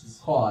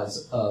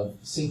cause of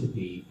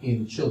syncope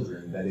in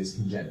children that is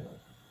congenital?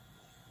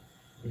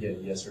 Again,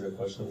 yes or no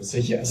question. I'm gonna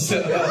say yes.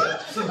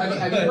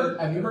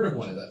 Have you heard of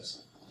one of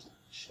those?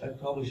 I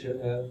probably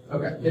should have.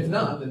 Okay. If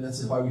not, then this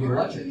is why we do the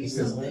lecture.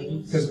 Because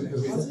we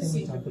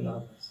we talked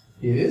about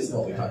It is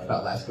what we talked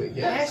about last week. I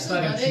Yeah.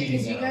 actually not love it because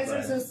cheating you guys now, are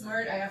but- so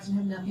smart. I often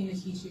have nothing to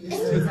teach you, so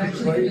it's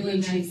actually really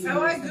nice.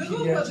 Oh, I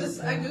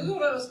googled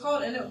what it was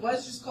called, and it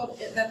was just called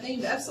that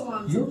name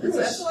Epsilon. It's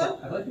Epsilon.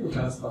 I like you were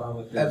kind of spot on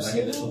with your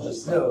Epsilon?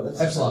 initials. No,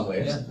 that's Epsilon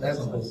waves. Yeah, that's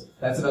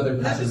That's another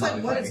That's passive just like what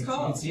mnemonic. it's You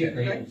called. can see it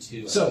right Right?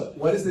 too. So,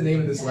 what is the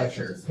name of this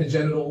lecture?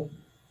 Congenital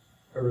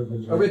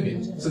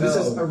arrhythmia. So this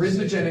is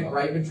arrhythmogenic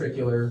right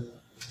ventricular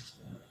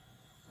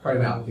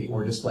cardiomyopathy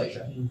or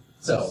dysplasia.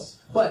 So,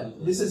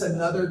 but this is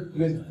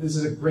this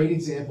is a great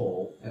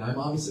example, and I'm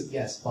obviously,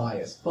 yes,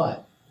 biased,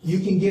 but you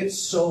can get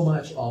so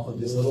much off of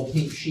this little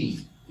pink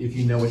sheet if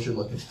you know what you're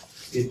looking at.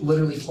 It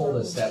literally told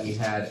us that we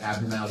had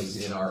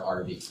abnormalities in our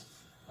RV.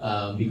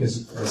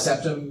 Because the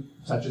septum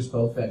touches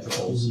both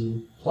ventricles,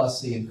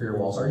 plus the inferior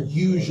walls are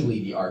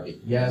usually the RV.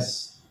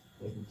 Yes,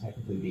 they can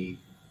technically be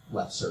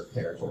left circ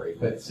territory,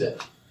 but still.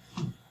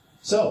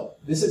 So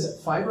this is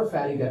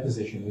fibrofatty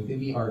deposition within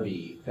the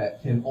RV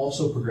that can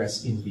also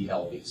progress into the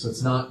LV. So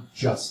it's not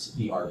just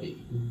the RV.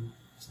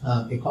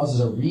 It causes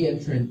a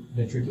reentrant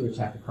ventricular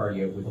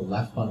tachycardia with a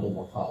left bundle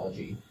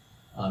morphology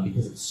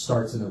because it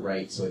starts in the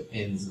right, so it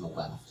ends in the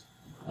left.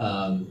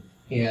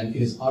 And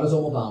it is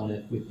autosomal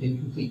dominant with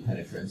incomplete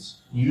penetrance.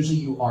 Usually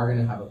you are going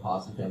to have a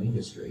positive family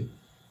history.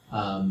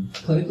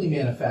 Clinically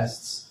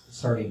manifests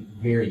starting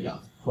very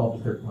young, 12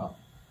 to 13, well,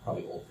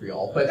 probably old for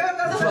y'all, but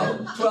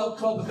 12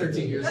 to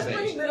 13 years That's of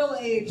pretty age. middle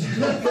age.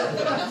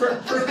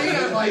 For me,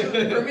 I'm like,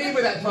 for me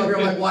with that 12-year,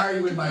 I'm like, why are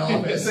you in my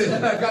office?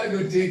 And I've got to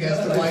go dig as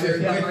to why they're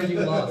Why are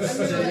you lost?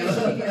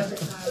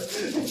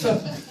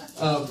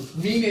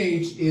 Mean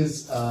age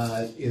is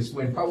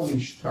when probably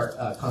you should start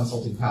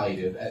consulting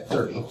palliative at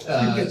 30.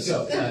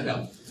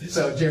 No,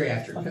 so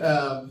geriatric.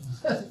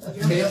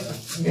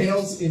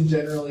 Males in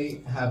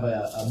generally have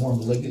a more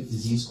malignant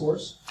disease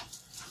course.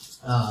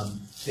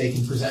 They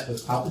can present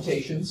with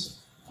palpitations,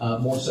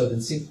 more so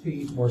than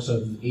syncope, more so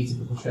than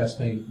atypical chest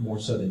pain, more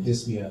so than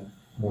dyspnea,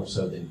 more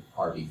so than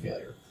RV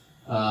failure.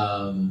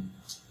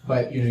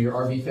 But your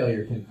RV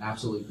failure can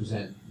absolutely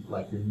present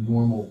like your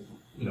normal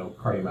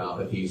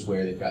cardiomyopathies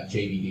where they've got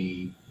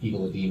JVD,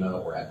 pedal edema,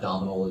 or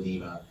abdominal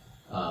edema,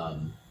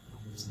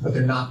 but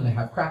they're not going to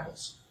have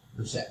crackles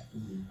per se.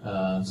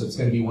 So it's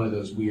going to be one of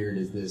those weird,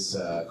 is this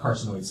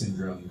carcinoid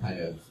syndrome kind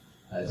of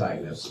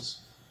diagnosis.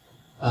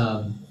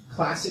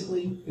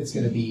 Classically, it's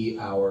going to be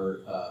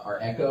our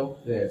echo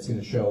that's going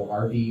to show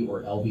RV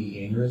or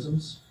LV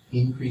aneurysms,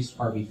 increased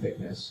RV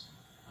thickness.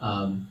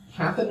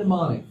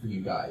 Pathognomonic for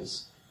you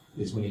guys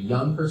is when a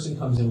young person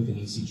comes in with an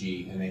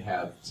ECG and they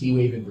have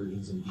T-wave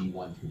inversions in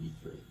V1 through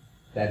V3.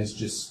 That is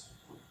just,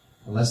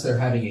 unless they're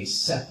having a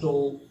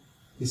septal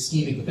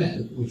ischemic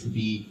event, which would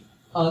be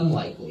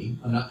unlikely.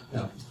 I'm not,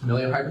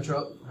 familial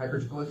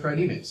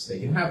hypertriglyceridemics, they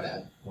can have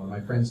that. One of my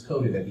friends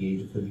coded at the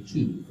age of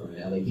 32 from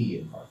an LAD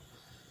infarct.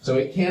 So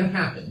it can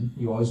happen.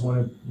 You always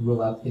want to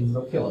rule out things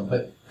that'll kill them.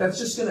 But that's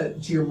just going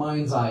to your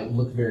mind's eye,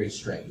 look very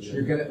strange.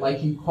 You're going to,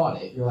 like you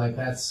caught it, you're like,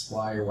 that's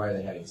why, or why are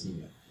they having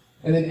ischemia?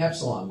 And then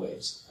epsilon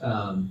waves,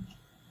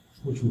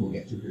 which we will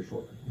get to here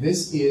shortly.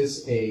 This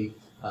is a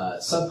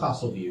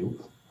subcostal view,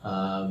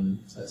 a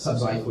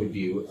subxiphoid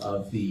view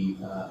of the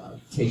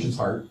patient's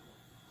heart.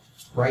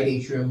 Right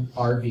atrium,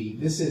 RV.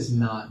 This is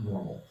not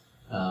normal.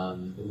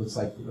 It looks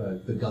like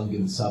the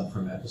Gungan sub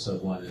from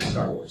episode 1 in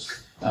Star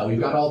Wars. We've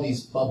got all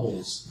these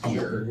bubbles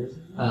here,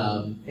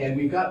 and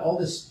we've got all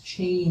this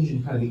change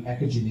in kind of the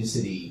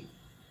echogenicity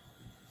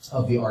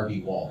of the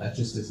RV wall. That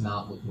just does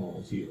not look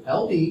normal to you.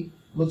 LV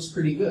looks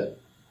pretty good.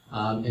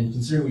 And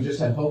considering we just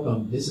had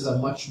HOCM, this is a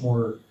much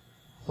more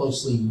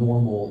closely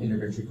normal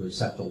interventricular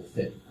septal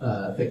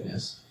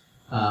thickness.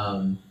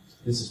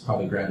 This is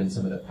probably grabbing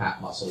some of the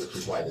pat muscle, which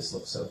is why this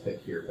looks so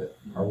thick here, but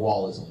our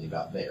wall is only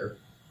about there.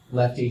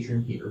 Left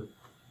atrium here.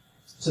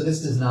 So this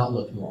does not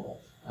look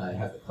normal. It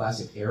has the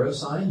classic arrow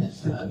sign that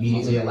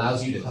immediately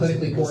allows you to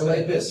clinically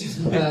correlate this.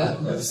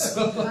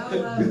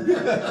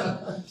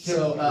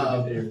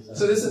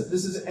 So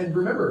this is, and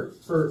remember,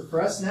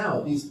 for us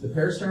now, the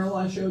peristernal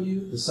I showed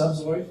you, the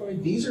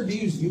subxiphoid, these are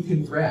views you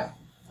can grab.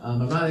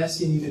 I'm not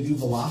asking you to do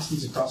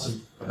velocities across a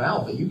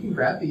valve, but you can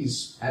grab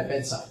these at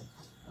bedside.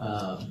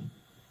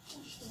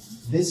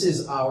 This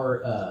is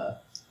our. I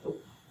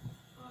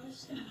was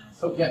just going to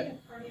ask. Oh, yeah.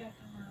 Cardiac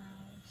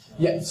MRI.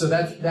 Yeah, so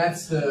that's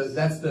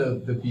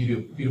the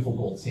beautiful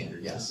gold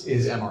standard. Yes,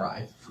 is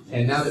MRI.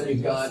 And now that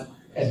we've got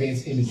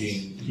advanced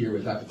imaging here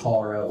with Dr.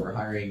 Cholera, we're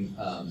hiring.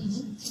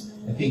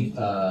 I think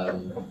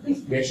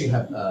we actually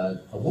have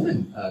a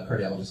woman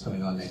cardiologist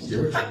coming on next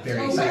year, which I'm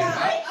very excited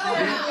about.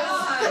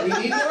 We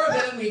need more of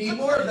them. We need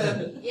more of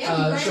them. Yeah,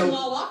 we ran them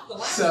all off the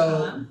last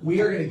time.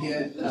 We are going to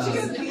get.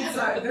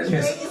 There's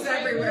ladies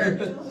everywhere.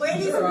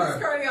 Ladies and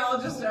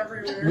cardiologists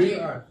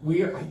everywhere.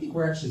 I think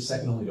we're actually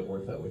second only to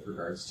ortho with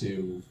regards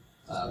to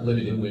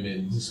limited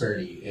women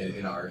disparity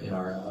in our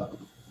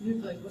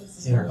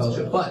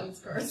fellowship. But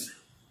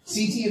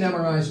CT and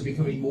MRIs are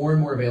becoming more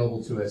and more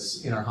available to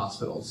us in our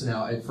hospitals.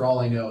 Now, for all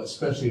I know,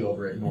 especially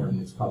over at Norton,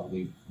 it's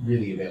probably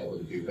really available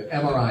to do. But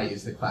MRI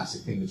is the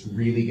classic thing that's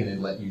really going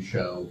to let you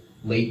show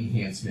late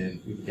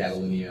enhancement with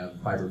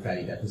gadolinium, fiber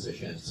fatty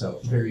deposition.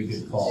 So very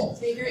good call. The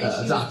bigger issue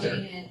is doctor.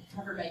 getting it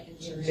covered by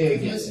insurance.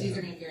 Exactly. Most of these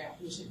are going to be your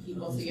outpatient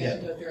people, so you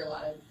have to go through a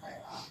lot of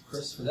prior auth.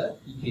 Chris, for that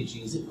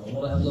EKG, is it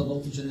normal to have low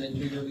voltage in the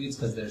interior leads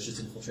because there's just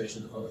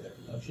infiltration of the their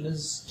conduction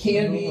is?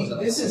 Can be. normal? Is that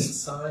This like a is- lead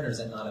sign, or is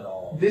that not at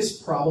all?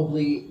 This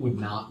probably would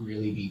not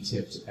really be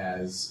tipped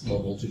as low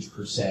voltage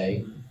per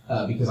se,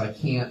 because I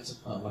can't,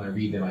 when I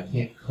read them, I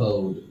can't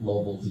code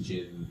low voltage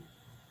in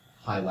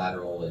high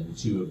lateral and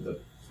 2 of the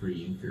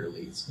 3 inferior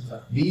leads.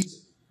 Okay.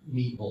 These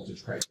meet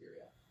voltage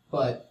criteria.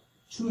 But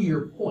to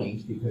your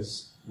point,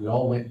 because we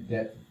all went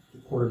debt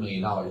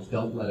 $250,000,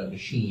 don't let a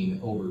machine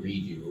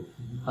overread you.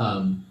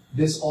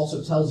 This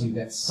also tells you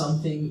that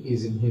something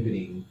is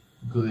inhibiting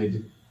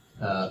good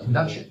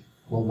conduction.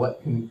 Well,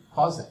 what can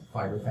cause that?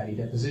 Fiber fatty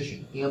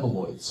deposition,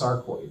 amyloid,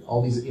 sarcoid,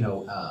 all these,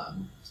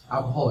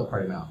 alcoholic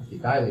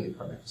cardiomyopathy, dilated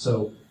cardiomyopathy.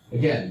 So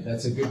again,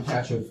 that's a good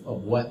catch of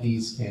what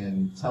these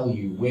can tell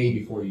you way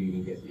before you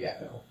even get to the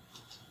echo.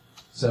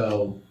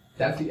 So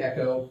that's the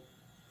echo.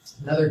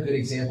 Another good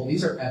example,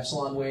 these are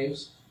epsilon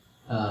waves.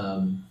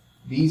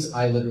 These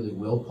I literally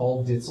will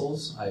call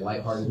ditzels. I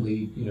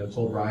lightheartedly,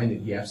 told Ryan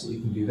that he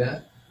absolutely can do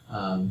that.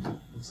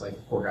 Looks like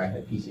the poor guy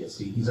had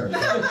PTSD. He's already.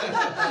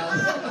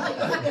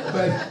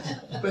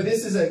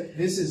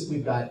 but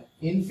we've got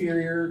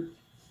inferior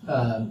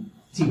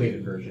T-wave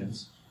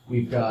inversions.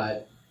 We've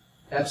got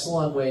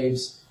epsilon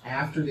waves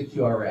after the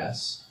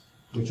QRS,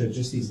 which are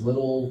just these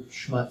little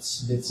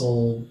schmutz,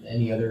 ditzel,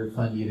 any other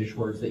fun Yiddish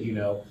words that you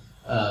know,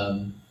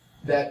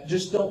 that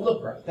just don't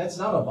look right. That's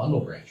not a bundle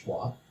branch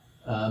block.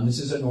 This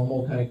is a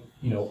normal kind of,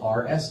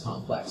 RS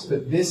complex,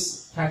 but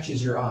this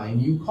catches your eye,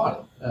 and you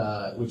caught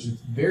it, which is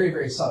very,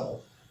 very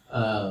subtle.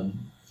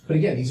 But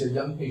again, these are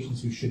young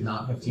patients who should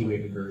not have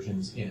T-wave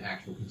inversions in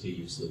actual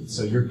contiguous leads.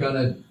 So you're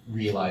gonna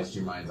realize to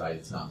your mind's eye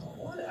it's not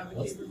normal. What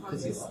advocate for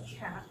calling these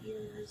cat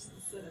ears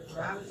instead of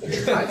rabbit Yeah.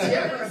 ears?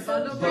 Yeah, or a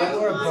bundle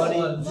Or a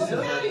branch?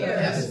 bunny.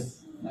 Yes.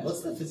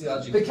 What's the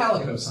physiology? The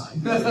calico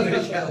sign.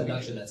 The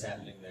conduction that's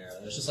happening there.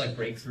 There's just like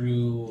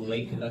breakthrough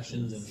late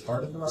conductions in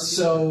part of the market.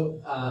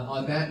 So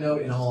on that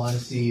note, in all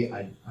honesty,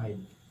 I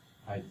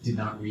did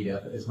not read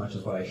up as much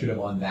as what I should have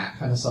on that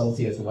kind of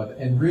subtlety as to what.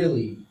 And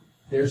really,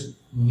 there's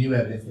new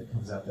evidence that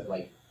comes up that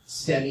like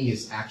STEMI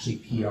is actually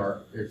PR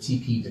or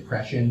TP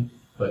depression,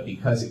 but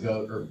because it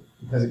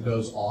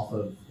goes off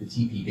of the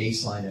TP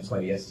baseline, that's why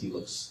the ST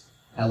looks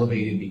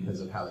elevated because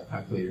of how the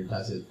calculator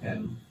does it.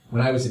 And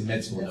when I was in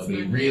med school,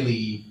 nobody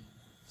really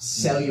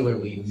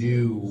cellularly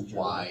knew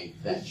why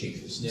that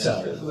changes. Yeah.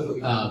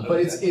 So,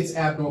 but it's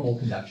abnormal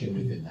conduction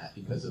within that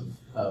because of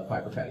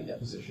fiber fatty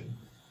deposition.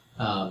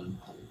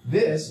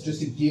 This,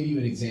 just to give you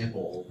an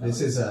example, this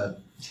is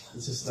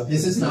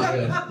not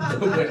good.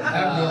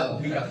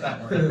 We got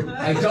that one.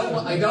 I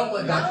don't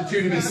want Dr.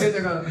 Chu to be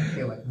sitting there going,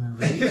 okay, like, am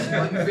I ready?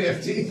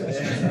 150.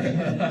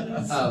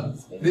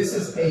 This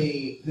is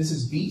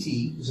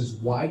VT. This is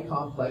wide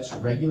complex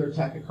regular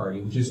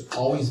tachycardia, which is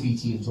always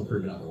VT until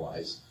proven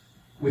otherwise,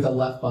 with a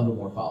left bundle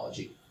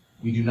morphology.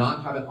 We do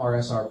not have an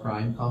RSR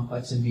prime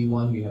complex in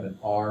V1. We have an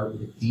R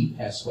with a deep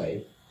S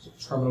wave. So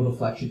terminal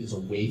deflection is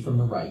away from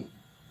the right.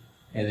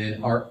 And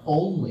then our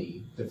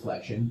only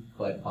deflection,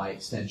 but by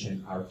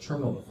extension, our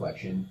terminal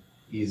deflection,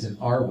 is an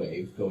R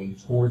wave going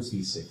towards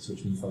V6,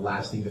 which means the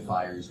last thing to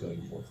fire is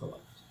going towards the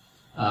left.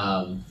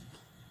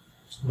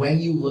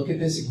 When you look at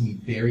this, it can be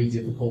very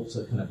difficult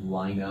to kind of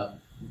line up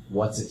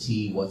what's a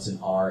T, what's an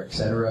R,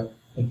 etc.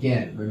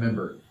 Again,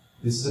 remember,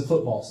 this is a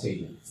football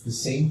stadium. It's the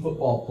same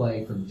football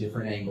play from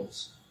different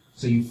angles.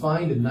 So you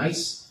find a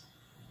nice,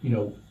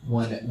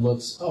 one that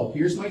looks, oh,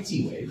 here's my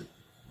T wave.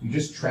 You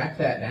just track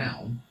that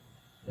down.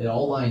 It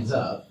all lines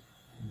up.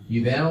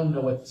 You then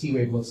know what the T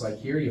wave looks like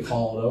here. You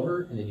follow it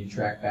over, and then you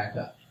track back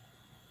up.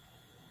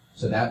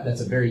 So that's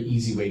a very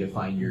easy way to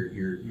find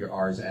your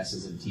R's,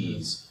 S's, and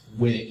T's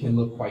when it can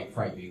look quite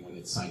frightening when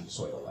it's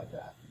sinusoidal like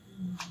that.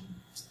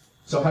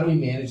 So how do we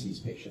manage these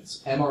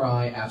patients?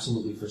 MRI,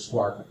 absolutely for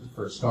scar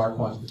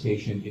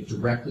quantification. It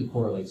directly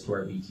correlates to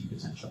our VT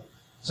potential.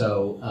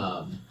 So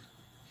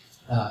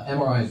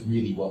MRI is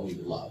really what we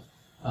would love.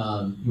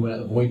 You want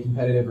to avoid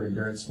competitive or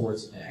endurance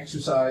sports and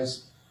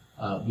exercise.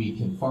 We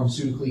can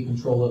pharmaceutically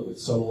control it with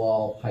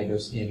sotalol,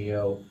 high-dose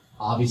amio.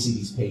 Obviously,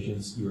 these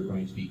patients, you are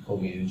going to be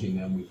co-managing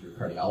them with your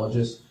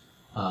cardiologist.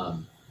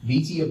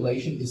 VT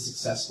ablation is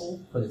successful,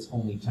 but it's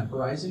only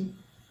temporizing.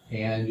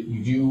 And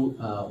you do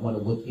want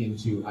to look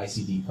into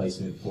ICD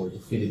placement for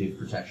definitive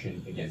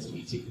protection against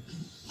VT.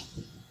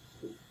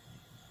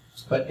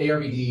 But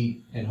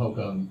ARVD and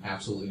HOCM,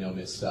 absolutely no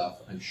miss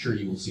stuff. I'm sure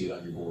you will see it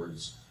on your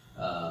boards,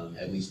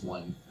 at least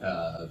one,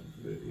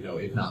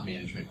 if not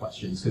management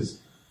questions, because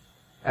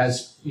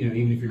as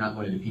even if you're not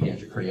going into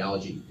pediatric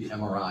cardiology, the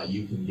MRI,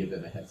 you can give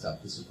them a heads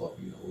up. This is what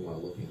we want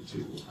to look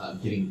into,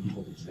 getting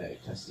people to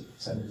genetic testing,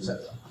 et cetera, et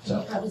cetera. So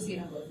You'll probably see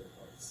it on both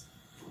reports.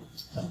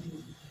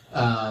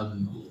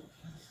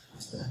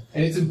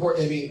 And it's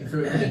important. I mean,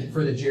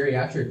 for the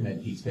geriatric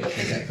med peds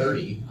patients at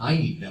 30, I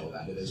need to know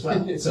about it as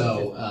well.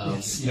 So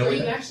Where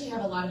you actually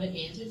have a lot of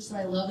advantage. So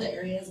I love the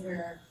areas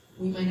where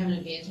we might have an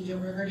advantage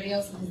over everybody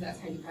else because that's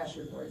how you pass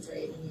your boards,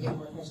 right? When you get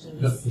more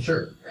questions, No, for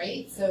sure.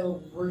 right?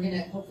 So we're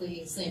gonna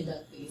hopefully slam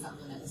dunk these on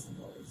the medicine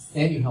boards.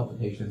 And you help the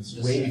patients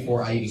way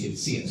before I even get to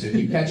see them. So if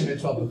you catch them at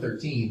 12 to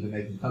 13, then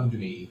they can come to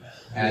me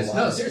as,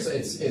 no, seriously,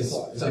 it's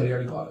somebody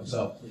already caught them.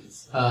 So,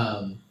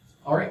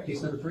 all right,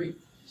 case number 3. Before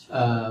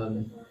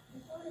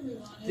we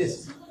move on, Yes.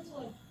 is it similar to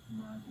like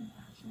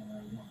non-compassionate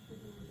where you have to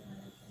do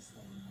genetic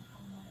testing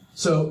on that?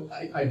 So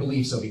I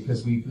believe so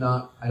because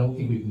I don't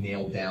think we've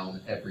nailed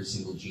down every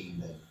single gene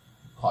that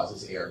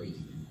causes ARVD.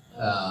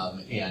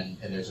 And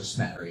there's a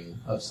smattering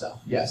of stuff.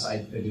 Yes, I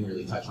didn't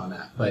really touch on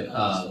that, but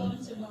I just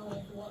wanted to know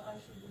like what I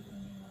should be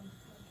doing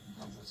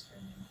in terms of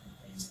screening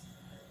for things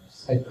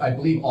and various. I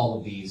believe all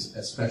of these,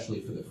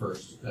 especially for the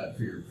first,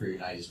 for your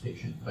nidus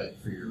patient, but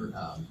for your,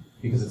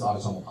 because it's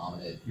autosomal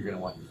dominant, you're going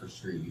to want your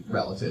first degree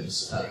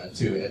relatives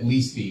to at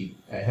least be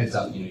a heads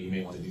up, you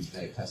may want to do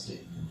genetic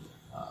testing.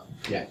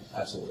 Yeah,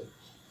 absolutely.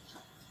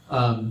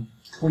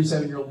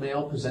 47-year-old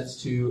male presents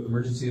to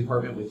emergency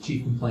department with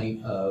chief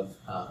complaint of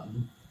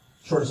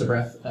shortness of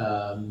breath.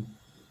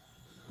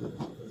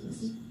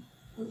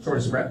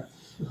 Shortness of breath.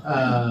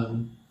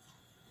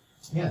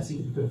 Yeah, see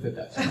if you could have fit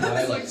that.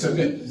 So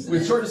good.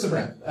 With shortness of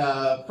breath.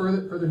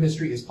 Further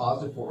history is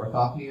positive for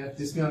orthopnea,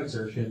 dyspnea on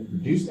exertion,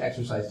 reduced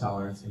exercise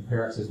tolerance, and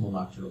paroxysmal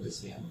nocturnal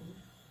dyspnea.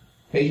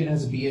 Patient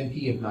has a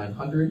BNP of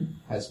 900,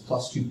 has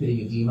 +2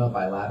 pitting edema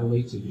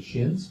bilaterally to his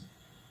shins.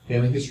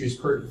 Family history is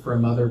pertinent for a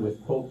mother with,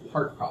 quote,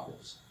 heart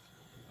problems.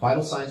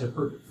 Vital signs are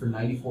pertinent for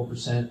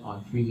 94%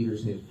 on 3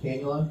 liters knitted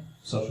cannula.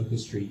 Social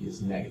history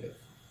is negative.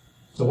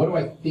 So what do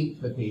I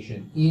think the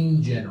patient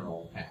in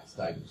general has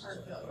diagnosed?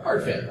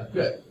 Heart failure.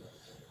 Good.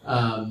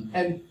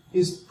 And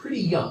is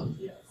pretty young,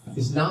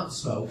 is not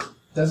smoked,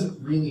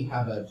 doesn't really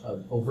have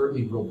an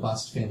overtly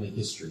robust family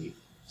history.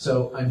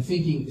 So I'm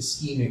thinking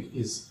ischemic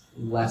is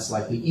less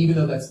likely, even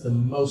though that's the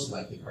most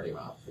likely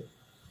cardiomyopathy.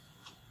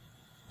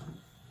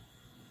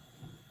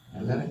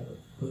 And then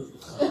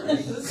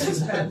This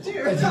is bad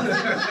too.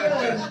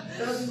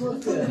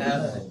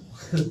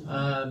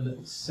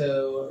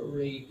 So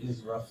rate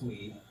is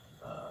roughly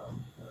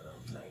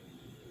 98.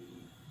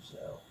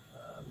 So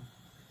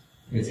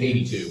it's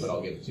 82, but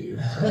I'll give it to you.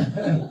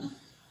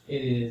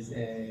 it is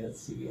a.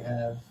 Let's see. We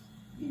have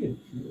even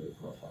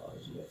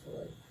morphology. I feel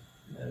like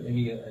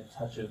maybe a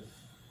touch of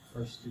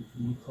close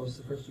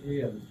to first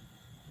degree.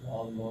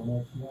 All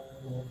normal.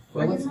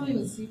 Well, let's not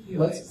even see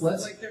POAs.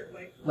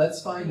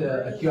 Let's find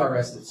a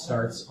QRS that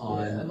starts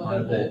on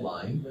a bold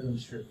line. Rhythm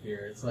strip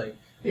here. It's like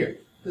here.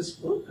 This.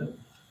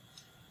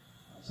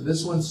 So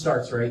this one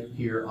starts right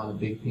here on a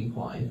big pink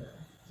line.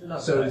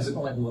 So is it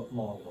like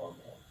long?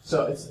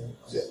 So it's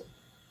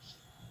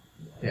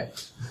yeah.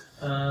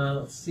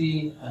 Let's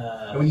see.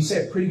 And when you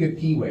say a pretty good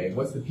P wave,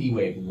 what's the P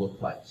wave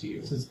look like to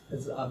you? So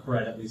it's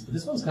upright at least, but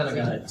this one's kind of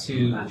got a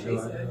two.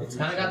 It's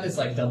kind of got this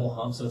like double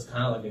hump, so it's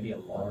kind of like maybe a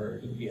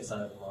large. It would be a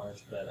sign of a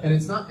large, but and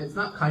it's not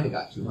kind of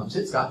got 2 humps.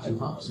 It's got 2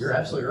 humps. You're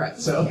absolutely right.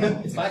 So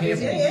it's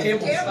biphasic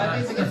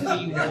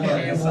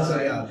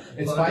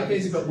it's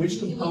biphasic, but which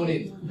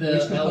component?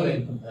 The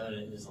elevate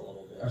component is a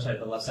little bit. Or sorry,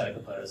 the left sided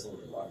component is a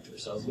little bit larger,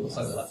 so it looks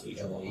like the left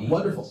atrium.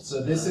 Wonderful.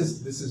 So this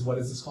is what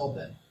is this called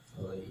then?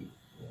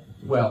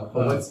 Well,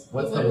 but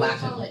what's the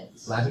Latin?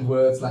 Latin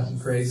words, Latin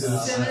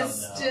phrases?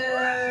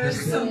 Sinister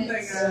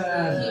something.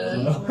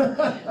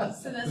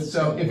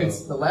 So if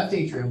it's the left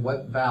atrium,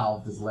 what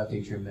valve does the left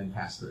atrium then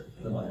pass through?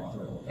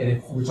 And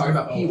if we're talking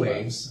about P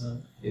waves,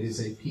 it is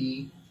a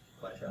P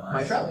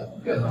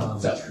mitralis. Good.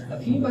 So a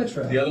P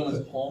mitralis. The other one's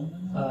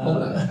pulmonary.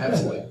 Pulmonary,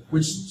 absolutely.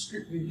 Which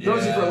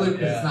throws you for a loop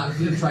because it's not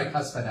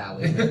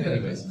tricuspidally.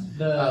 Anyways,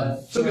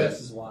 so QRS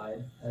is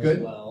wide as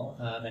Good. well,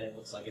 and it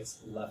looks like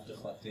it's left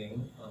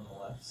deflecting on the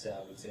left, so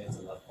I would say it's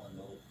a left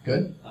bundle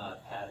good.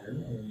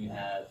 Pattern, and then you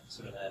have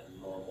sort of that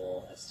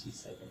normal ST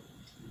segment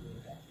and T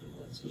wave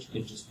afterwards, which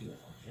could just be a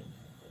function.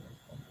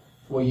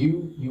 Well,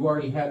 you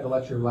already had the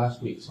lecture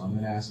last week, so I'm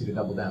going to ask you to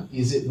double down.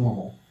 Is it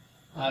normal?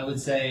 I would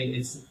say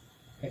it's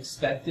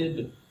expected,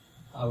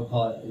 but I would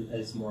call it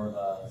as more of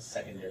a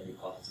secondary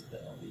cause of the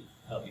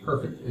LV.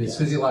 Perfect. It's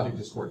physiologic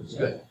discordance. Yeah.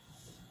 Good.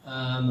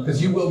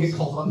 Because you will get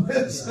called on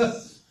this.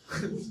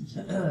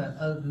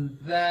 Other than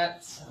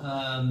that,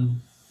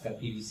 got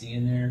PVC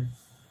in there.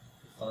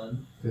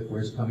 Fun.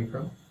 Where's it coming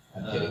from?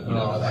 I'm kidding. You no.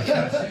 don't know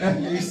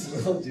that. You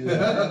still do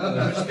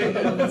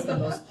that. What's the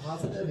most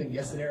positive and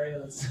guess an area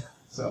that's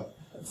fun.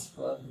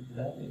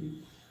 That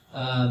maybe.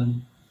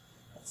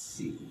 Let's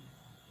see.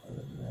 Other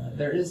than that,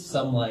 there is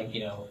some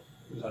we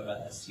talk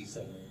about ST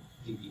segment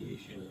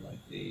deviation in like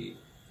the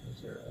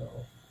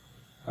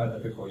or the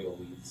precordial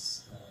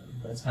leads,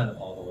 but it's kind of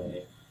all the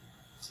way.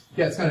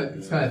 Yeah, it's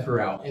kind of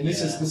throughout. And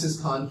this is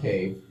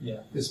concave.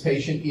 Yeah. This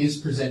patient is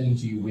presenting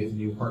to you with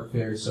new heart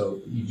failure,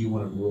 so you do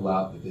want to rule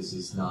out that this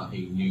is not a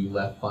new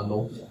left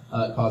bundle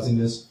causing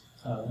this.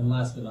 And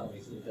last but not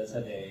least, it does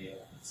have a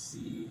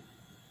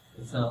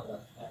it's not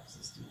left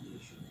axis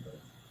deviation, but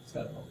it's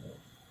got a little bit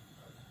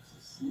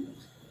axis.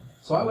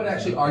 So I would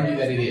actually argue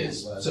that it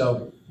is.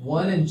 So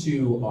 1 and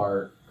 2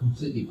 are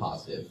completely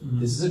positive. Mm-hmm.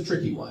 This is a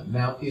tricky one.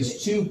 Now,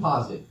 is 2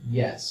 positive?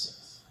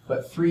 Yes.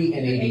 but 3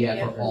 and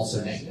ADF are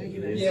also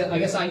negative. Yeah, I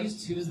guess I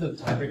use 2 as the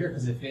tiebreaker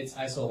because if it's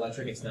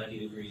isoelectric, it's 90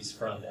 degrees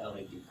from the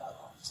LAD cutoff.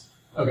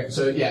 Okay,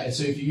 so yeah,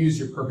 so if you use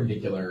your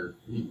perpendicular,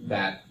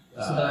 that.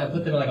 So then I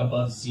put them like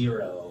above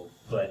 0,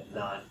 but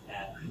not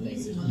at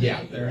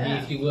Yeah. 30,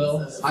 if you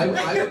will. I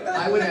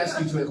would ask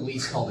you to at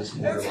least call this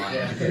borderline.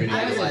 Yeah. If you're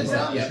gonna utilize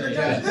that. Yeah. But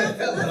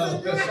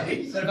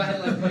if I had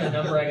to like put a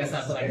number, I guess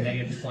I'd put like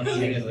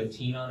 -20,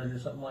 -15 on it or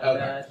something like Okay,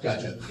 that.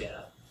 gotcha.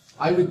 Yeah.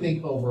 I would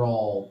think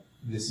overall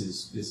this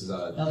is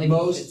a I think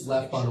most it's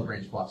left picture. bundle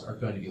branch blocks are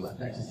going to be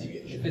left axis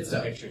deviation. It's a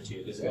picture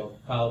too, because it'll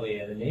probably,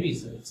 and then maybe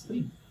it's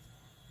pretty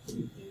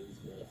big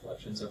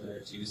reflections over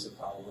there too, so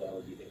probably I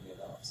would be thinking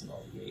about some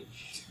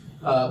LVH.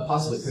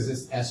 Possibly, because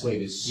this S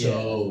wave is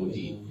so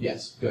deep.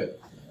 Yes, good.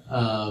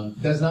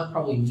 Does not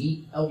probably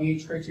meet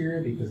LVH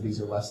criteria because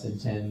these are less than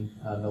 10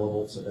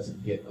 millivolts, so it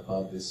doesn't get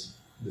above this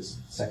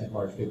second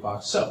large big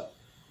box. So,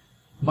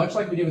 much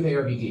like we did with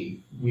ARVD,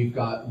 we've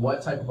got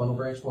what type of bundle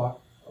branch block?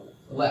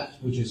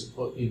 Left, which is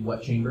in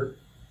what chamber?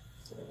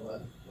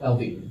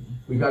 LV.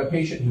 We've got a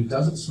patient who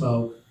doesn't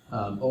smoke,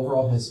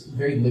 overall has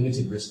very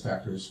limited risk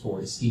factors for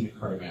ischemic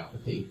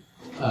cardiomyopathy.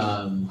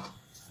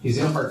 He's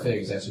in a heart failure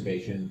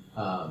exacerbation.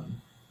 So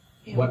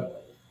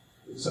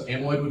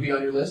amyloid would be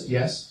on your list,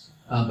 yes,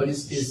 but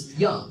is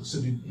young.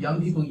 So do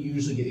young people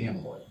usually get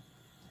amyloid?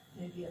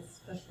 Maybe a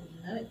special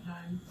genetic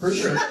kind. For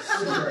sure.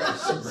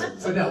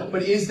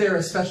 But is there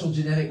a special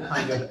genetic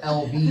kind of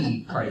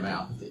LV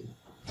cardiomyopathy?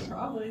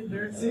 Probably.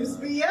 There seems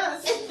to be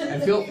yes.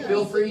 And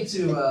feel free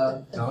to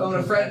phone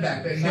a friend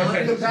back there.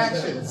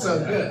 Non-compaction, so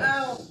good.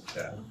 Oh.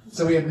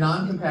 So we have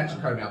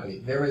non-compaction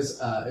cardiomyopathy. There's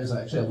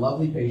actually a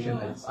lovely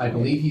patient. I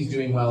believe he's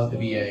doing well at the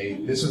VA.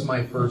 This was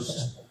my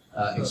first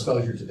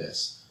exposure to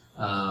this.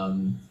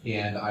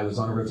 And I was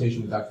on a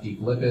rotation with Dr.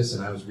 DeFilippis,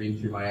 and I was reading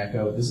through my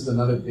echo. This is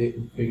another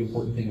big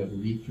important thing of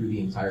read through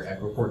the entire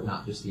echo report,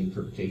 not just the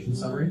interpretation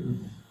summary.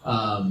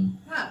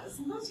 Yeah,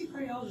 sometimes you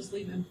cardiologists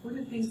leave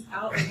important things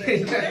out of their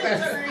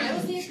I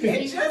was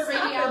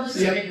the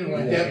same for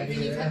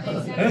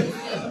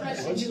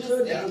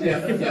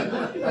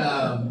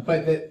radiology.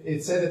 But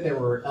it said that there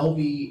were LV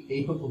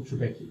apical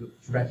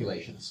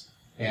trabeculations.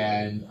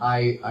 And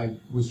I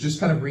was just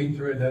kind of reading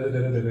through it,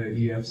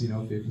 EFs,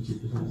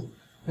 52%.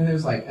 And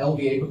there's like LV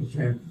apical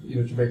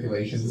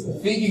trabeculations,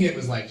 thinking it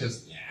was like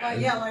just,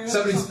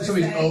 somebody's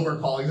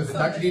overcalling this. And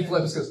Dr.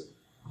 DeFilippis goes,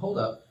 hold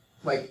up.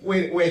 Like,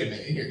 wait a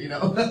minute here,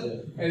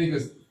 And he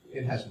goes,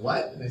 it has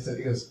what? And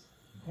he goes,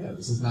 yeah,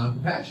 this is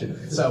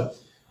non-compaction. So,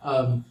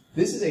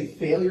 this is a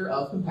failure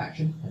of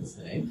compaction, hence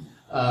the name,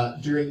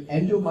 during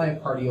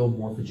endomyocardial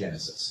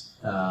morphogenesis.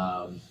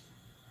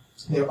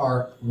 There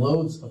are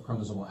loads of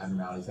chromosomal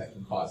abnormalities that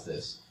can cause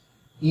this.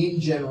 In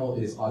general,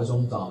 it is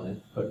autosomal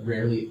dominant, but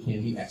rarely it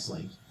can be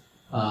X-linked.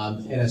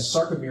 And a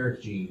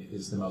sarcomeric gene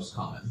is the most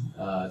common.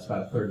 It's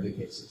about a third of the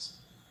cases.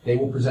 They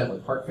will present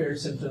with heart failure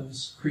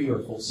symptoms, pre or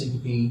full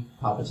syncope,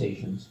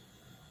 palpitations.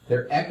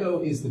 Their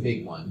echo is the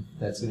big one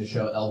that's going to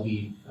show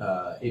LV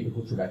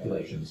apical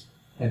trabeculations.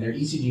 And their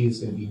ECG is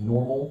going to be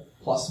normal,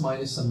 plus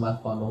minus some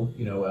left bundle,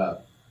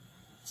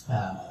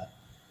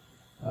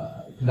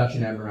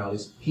 conduction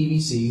abnormalities,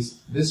 PVCs.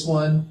 This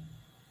one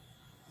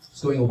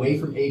is going away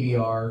from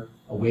ABR,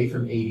 away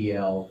from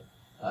ABL,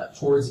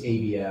 towards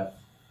ABF,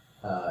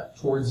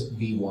 towards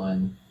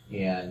V1,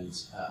 and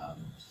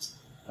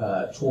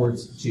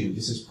towards 2.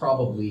 This is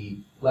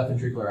probably left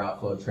ventricular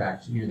outflow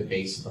tract near the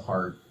base of the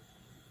heart.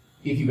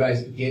 If you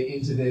guys get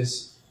into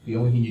this, the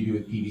only thing you do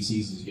with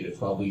PVCs is you get a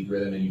 12-lead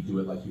rhythm and you do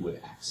it like you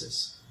would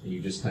Axis. And you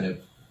just kind of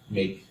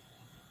make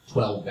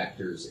 12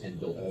 vectors and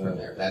build it from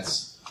there.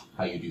 That's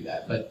how you do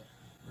that. But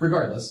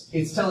regardless,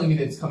 it's telling me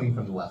that it's coming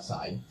from the left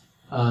side.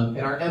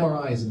 And our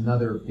MRI is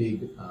another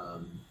big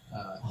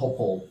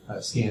helpful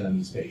scan on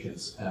these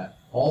patients.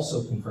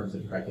 Also confirms the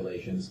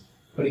trabeculations,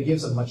 but it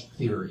gives a much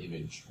clearer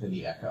image than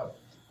the echo.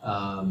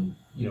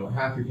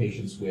 Half your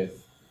patients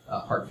with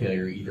heart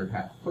failure either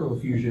have pleural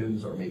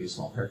effusions or maybe a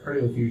small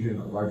pericardial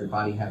effusion or larger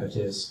body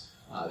habitus.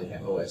 They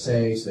have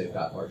OSA, so they've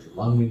got larger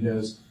lung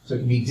windows. So it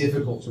can be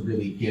difficult to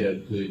really get a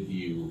good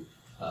view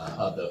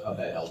of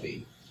that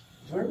LV.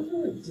 Do I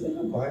remember, do they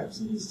have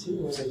biopsy these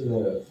too? Or is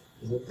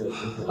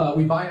that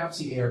We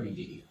biopsy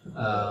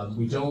ARVD.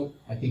 We don't,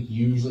 I think,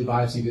 usually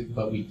biopsy it,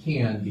 but we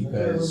can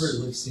because. I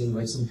remember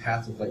seeing some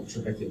path of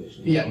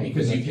trabeculation. Yeah,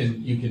 because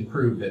you can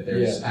prove that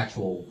there's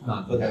actual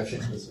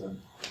non-compaction.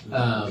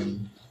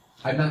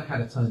 I've not had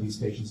a ton of these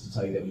patients to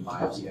tell you that we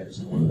biopsy every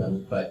single one of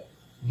them, but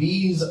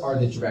these are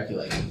the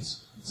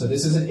trabeculations. So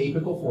this is an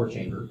apical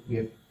 4-chamber. We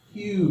have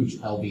huge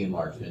LV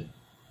enlargement.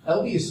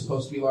 LV is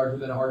supposed to be larger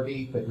than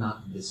RV, but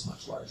not this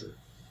much larger.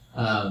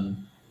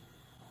 And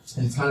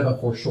it's kind of a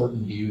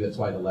foreshortened view. That's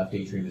why the left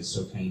atrium is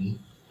so tiny.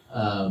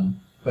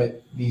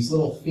 But these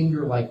little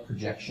finger-like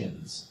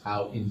projections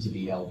out into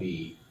the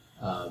LV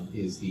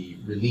is the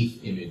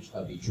relief image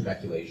of the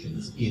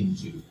trabeculations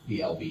into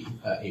the LV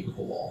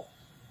apical wall.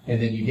 And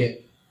then you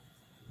get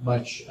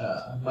much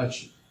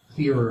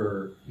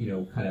clearer,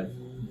 kind of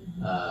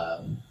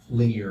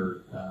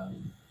linear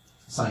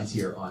signs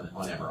here on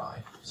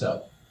MRI.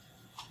 So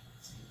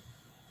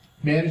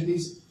Manage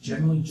these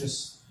generally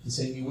just the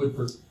same you would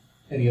for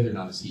any other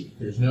non-ischemic.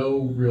 There's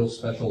no real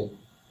special,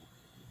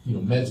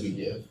 meds we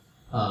give.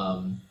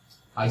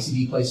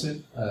 ICD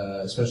placement,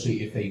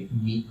 especially if they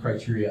meet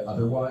criteria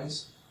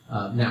otherwise.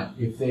 Now,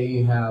 if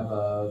they have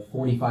a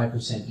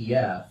 45%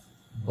 EF,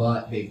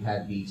 but they've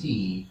had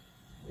VT,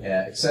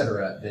 et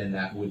cetera, then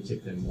that would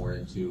tip them more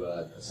into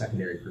a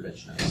secondary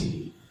prevention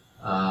ICD.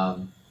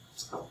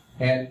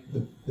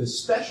 And the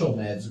special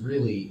meds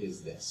really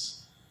is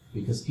this,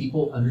 because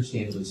people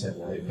understandably said,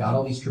 well, they've got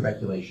all these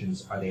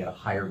trabeculations, are they at a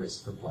higher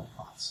risk for blood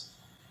clots?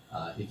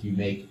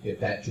 If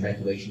that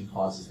trabeculation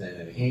causes then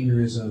an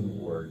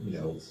aneurysm or,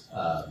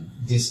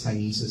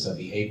 dyskinesis of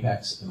the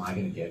apex, am I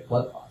going to get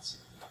blood clots?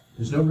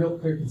 There's no real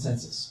clear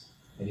consensus.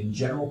 And in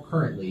general,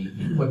 currently,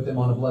 you put them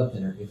on a blood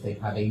thinner if they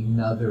have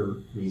another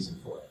reason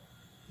for it.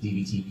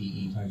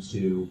 DVT-PE times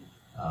 2,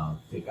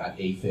 they've got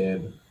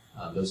AFib,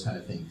 those kind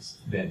of things,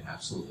 then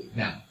absolutely.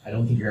 Now, I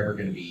don't think you're ever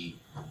going to be,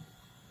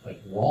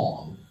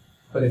 wrong,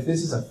 but if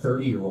this is a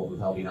 30-year-old with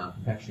LV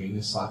non-confection, you're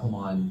going to slap them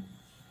on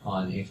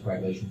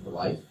anticoagulation for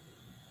life.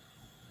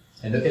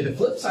 And the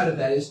flip side of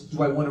that is,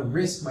 do I want to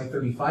risk my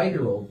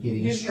 35-year-old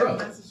getting a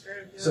stroke?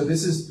 So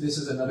this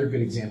is another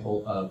good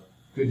example of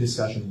good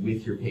discussion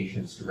with your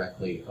patients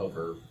directly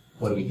over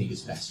what do we think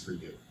is best for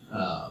you.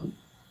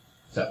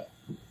 So,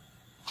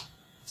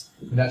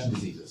 conduction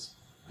diseases.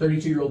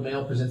 32-year-old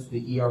male presents to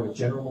the ER with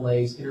general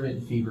malaise,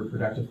 intermittent fever,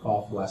 productive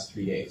cough for the last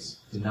 3 days.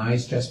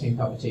 Denies chest pain,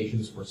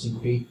 palpitations, or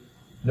syncope.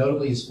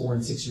 Notably, his 4-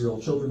 and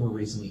 6-year-old children were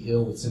recently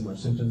ill with similar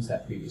symptoms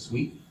that previous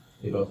week.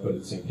 They both go to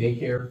the same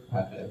daycare.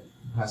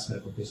 Past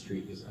medical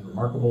history is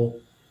unremarkable.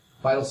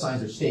 Vital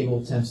signs are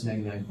stable. Temps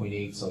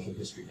 99.8. Social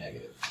history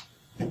negative.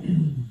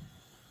 In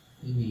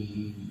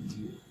the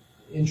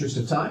interest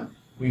of time,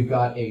 we've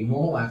got a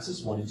normal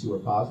axis. 1 and 2 are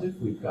positive.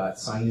 We've got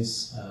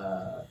sinus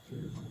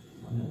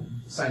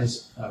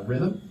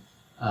rhythm.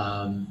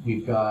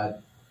 We've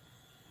got,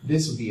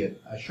 this would be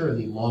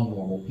assuredly long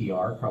normal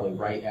PR, probably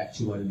right at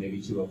 200,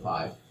 maybe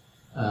 205.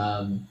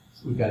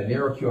 We've got a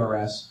narrow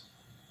QRS.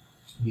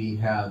 We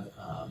have,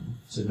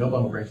 so no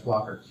bundle branch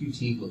block. Our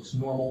QT looks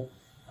normal.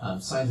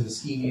 Signs of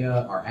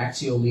ischemia, our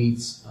axial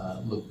leads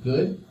look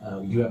good.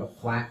 We do have a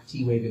flat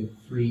T wave in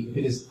 3. If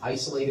it is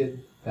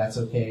isolated, that's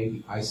okay.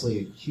 The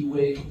isolated Q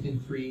wave in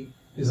 3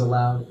 is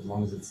allowed, as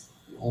long as it's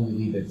the only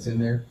lead that's in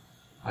there,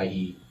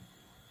 i.e.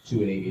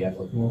 2 and AVF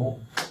look normal.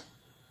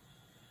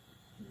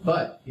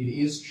 But it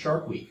is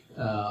Shark Week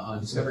on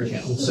Discovery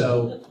Channel.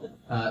 So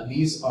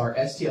these are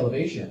ST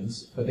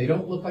elevations, but they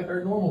don't look like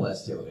our normal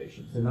ST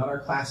elevations. They're not our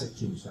classic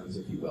tombstones,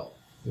 if you will.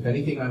 If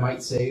anything, I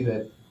might say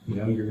that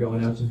you're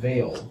going out to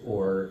Vail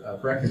or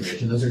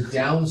Breckenridge, and those are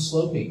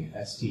down-sloping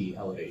ST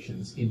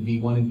elevations in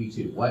V1 and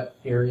V2. What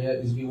area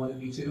is V1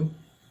 and V2?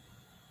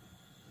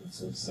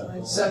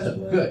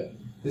 Septum. Good.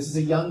 This is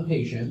a young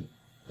patient,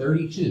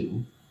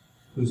 32,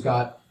 who's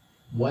got,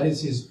 what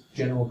is his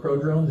general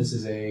prodrome? This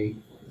is a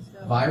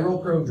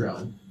viral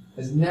prodrome,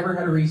 has never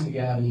had a reason to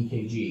have an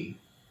EKG,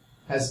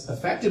 has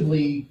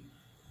effectively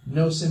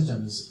no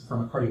symptoms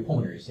from a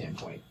cardiopulmonary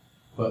standpoint,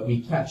 but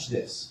we catch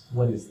this.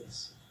 What is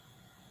this?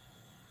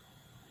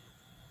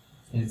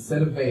 And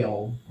instead of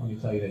Vail, let me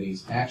tell you that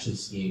he's actually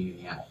skiing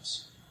in the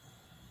Alps.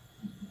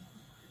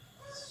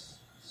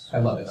 I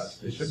love it,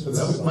 Dr. Bishop.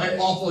 That was my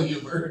awful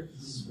humor.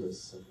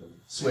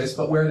 Swiss,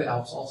 but where are the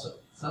Alps also?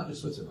 It's not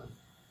just Switzerland.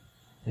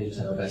 They just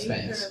have the best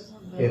banks.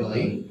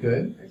 Italy,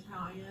 good.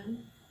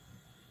 Italian.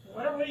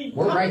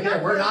 We're right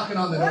there. We're knocking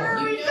on the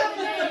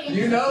door.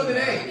 You know the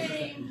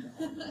name.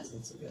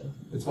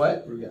 It's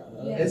what?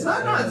 It's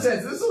not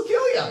nonsense. This will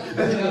kill you.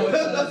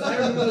 I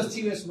remember those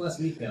TS from last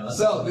week now.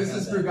 So this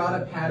is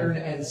Brugada pattern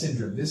and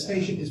syndrome. This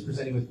patient is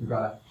presenting with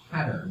Brugada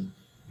pattern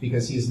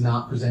because he is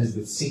not presented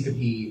with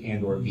syncope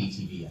and or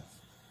VTVF.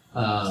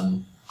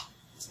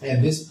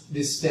 And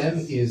this stem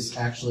is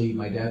actually,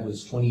 my dad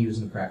was 20 years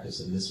in practice,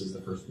 and this was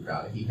the first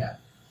Brugada he had.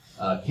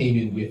 Came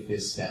in with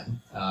this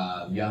stem.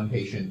 Young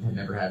patient, had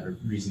never had a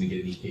reason to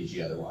get an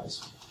EKG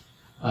otherwise.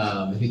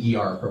 The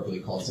ER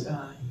appropriately calls it,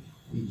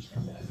 you should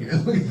come down here.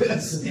 Look at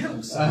this.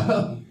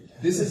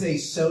 This is a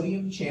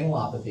sodium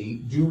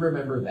channelopathy. Do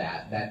remember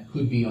that. That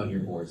could be on your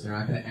boards. They're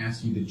not going to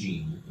ask you the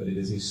gene, but it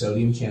is a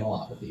sodium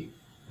channelopathy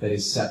that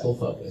is septal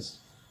focused.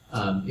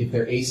 If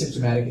they're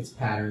asymptomatic, it's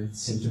pattern.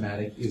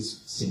 Symptomatic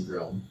is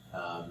syndrome.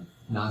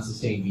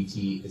 Non-sustained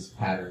VT is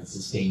pattern.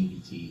 Sustained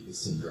VT is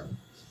syndrome.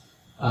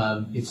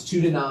 It's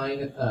 2 to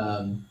 9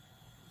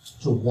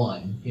 to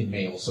 1 in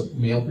males, so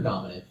male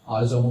predominant,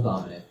 autosomal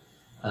dominant,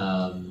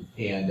 and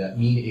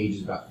mean age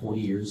is about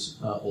 40 years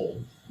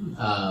old.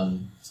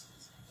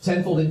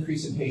 Tenfold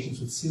increase in patients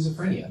with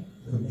schizophrenia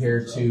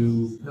compared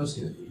to no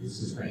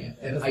schizophrenia.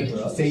 And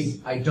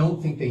I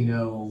don't think they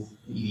know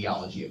the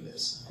etiology of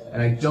this.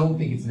 And I don't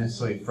think it's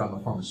necessarily from a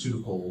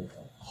pharmaceutical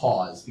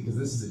cause, because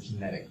this is a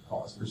genetic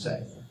cause per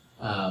se.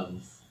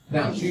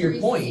 Now, to your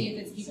point, see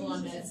if it's people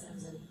on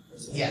medicines.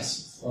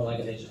 yes. Or like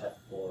if they just have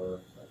 4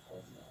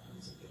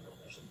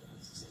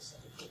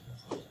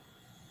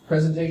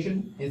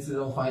 Presentation,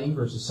 incidental finding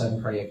versus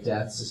sudden cardiac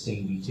death,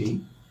 sustained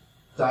VT.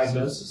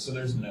 Diagnosis. So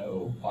there's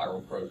no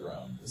viral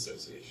prodrome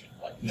association,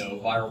 like no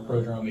viral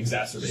prodrome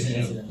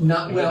exacerbation.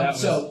 Not well. That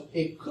was- So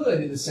it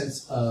could, in the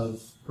sense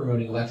of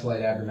promoting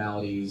electrolyte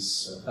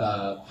abnormalities,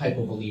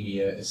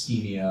 hypovolemia,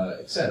 ischemia, But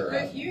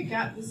etc. if you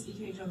got this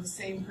EKG on the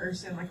same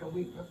person like a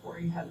week before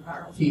you had the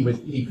viral He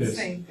could have,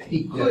 Same thing.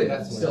 he could Yeah,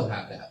 that's still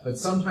have that. But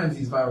sometimes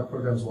these viral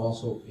prodromes will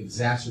also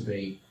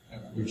exacerbate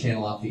Okay. your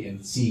channelopathy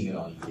and seeing it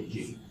on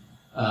EKG.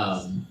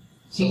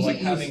 So like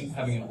TTEs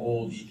having an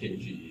old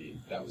EKG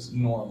that was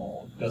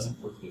normal doesn't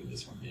preclude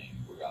this from being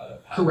Brugada.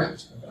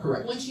 Correct. Okay.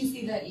 Correct. Once you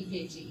see that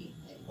EKG,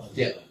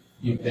 Yeah.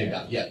 They've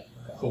got yeah.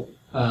 Cool.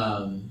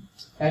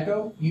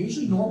 Echo,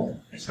 usually normal.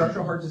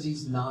 Structural heart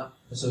disease not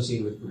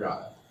associated with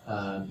Brugada.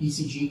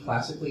 ECG,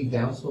 classically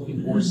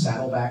downsloping or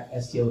saddleback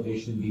ST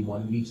elevation in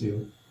V1 and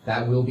V2.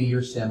 That will be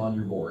your stem on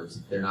your boards.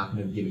 They're not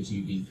going to give it to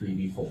you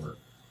V3,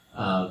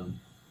 V4.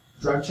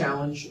 Drug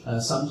challenge,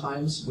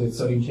 sometimes with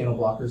sodium channel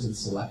blockers in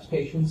select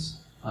patients.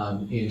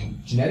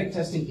 In genetic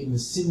testing in the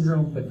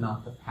syndrome, but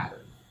not the pattern.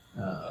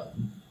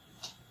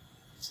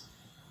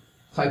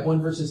 Type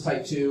 1 versus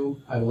type 2,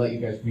 I will let you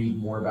guys read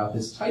more about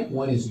this. Type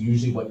 1 is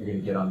usually what you're going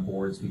to get on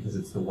boards because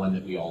it's the one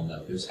that we all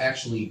know. There's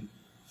actually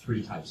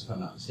 3 types, if I'm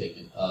not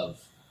mistaken, of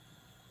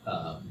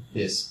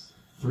this.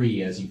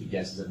 3, as you could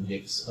guess, is a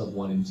mix of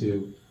 1 and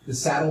 2. The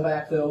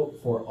saddleback, though,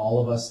 for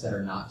all of us that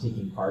are not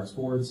taking parts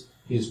boards,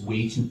 is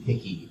way too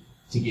picky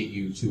to get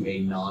you to a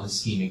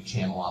non-ischemic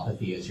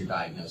channelopathy as your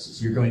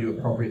diagnosis. You're going to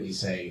appropriately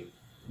say,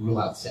 rule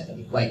out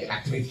STEMI, like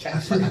activate the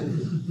cath.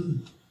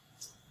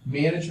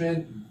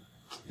 Management,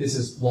 this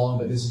is long,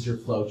 but this is your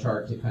flow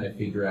chart to kind of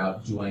figure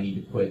out, do I need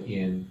to put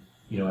in,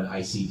 an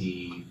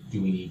ICD?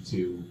 Do we need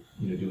to,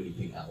 do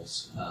anything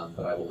else?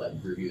 But I will let you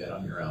review that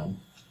on your own.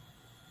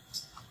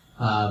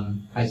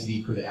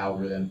 ICD for the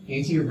algorithm.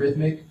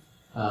 Antiarrhythmic,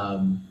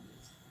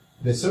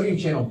 the sodium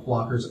channel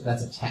blockers,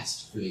 that's a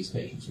test for these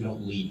patients. We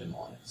don't leave them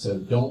on it. So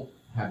don't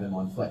have them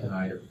on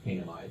flecainide or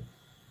procainamide.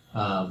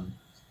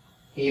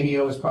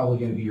 Amio is probably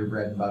going to be your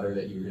bread and butter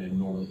that you're going to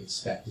normally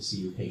expect to see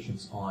your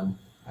patients on.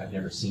 I've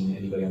never seen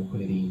anybody on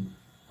quinidine.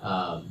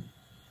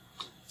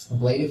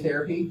 Ablative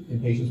therapy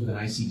in patients with an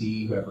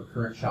ICD who have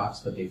recurrent shocks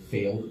but they've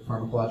failed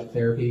pharmacologic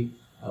therapy,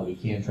 we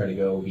can try to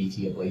go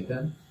VT ablate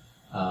them.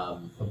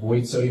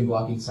 Avoid sodium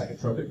blocking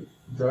psychotropic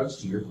drugs,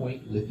 to your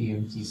point,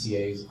 lithium,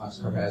 TCAs,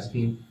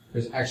 oxcarbazepine.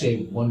 There's actually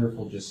a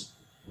wonderful just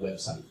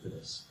website for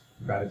this,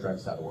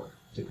 brugada-drugs.org,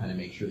 to kind of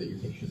make sure that your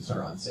patients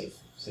are on safe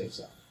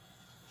stuff.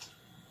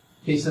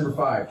 Case number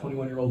 5,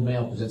 21-year-old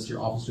male presents to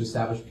your office to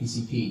establish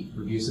PCP.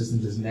 Review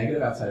assistance is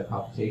negative outside of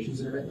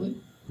palpitations intermittently,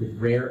 with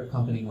rare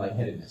accompanying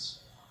lightheadedness.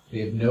 They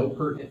have no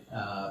pertinent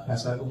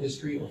past medical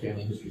history or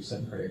family history of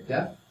sudden cardiac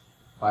death.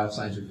 Vital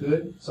signs are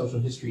good. Social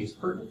history is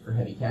pertinent for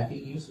heavy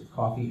caffeine use with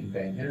coffee and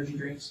Bang energy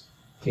drinks.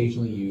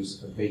 Occasionally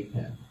use a vape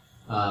pen.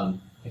 I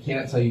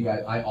cannot tell you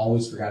guys, I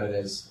always forgot it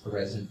as a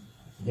resident.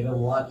 I forget it a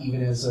lot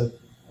even as a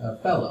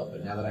fellow,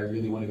 but now that I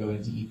really want to go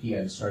into EP,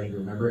 I'm starting to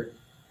remember it.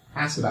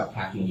 Ask about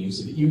caffeine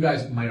use. You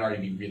guys might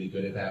already be really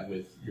good at that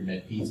with your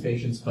med-peds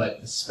patients, but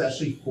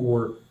especially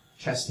for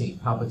chest pain,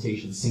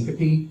 palpitation,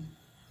 syncope,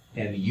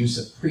 and the use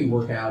of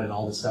pre-workout and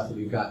all the stuff that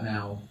we've got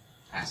now,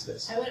 ask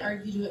this. I would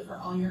argue do it for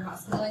all your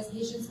hospitalized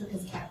patients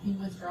because caffeine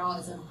withdrawal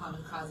is a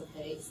common cause of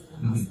headaches in the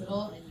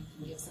hospital, and you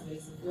can give somebody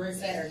some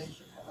Duracet or an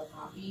extra cup of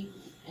coffee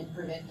and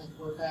prevent like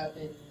workup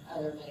and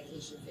other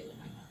medications that you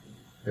might not need.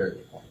 Very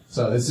good point.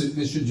 So this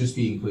should just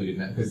be included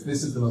in that because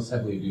this is the most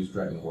heavily abused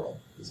drug in the world,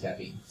 is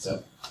caffeine.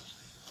 So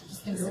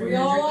Just consider We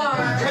your all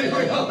are. drink-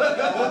 I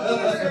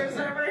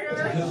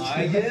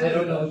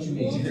don't know what you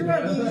mean.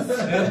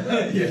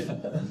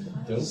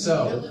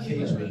 So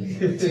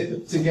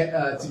to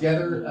get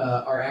together,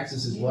 our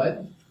axis is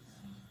what?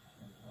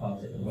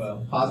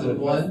 Well, Positive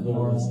 1.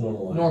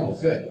 Normal. Normal.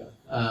 Good.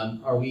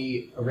 Are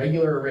we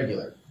irregular or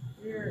regular?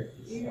 You're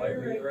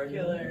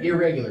irregular.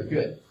 Irregular.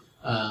 Good.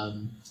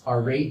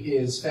 Our rate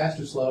is fast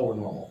or slow or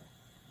normal?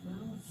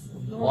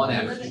 On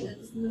average.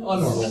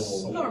 On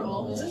normal.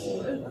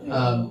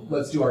 Normal.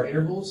 Let's do our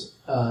intervals.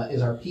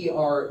 Is our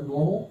PR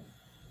normal?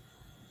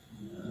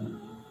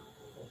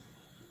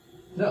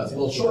 No, it's a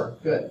little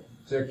short. Good.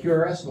 Is our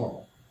QRS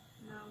normal?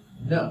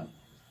 No.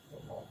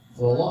 It's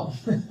a little long.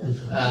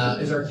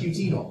 Is our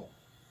QT normal?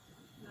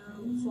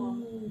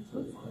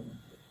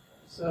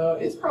 So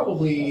it's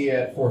probably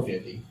at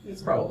 450.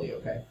 It's probably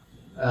okay.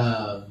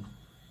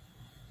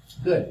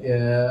 Good.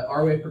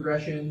 Our wave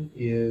progression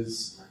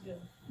is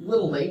a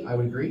little late, I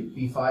would agree.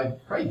 V5,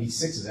 probably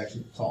V6 is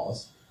actually the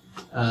tallest.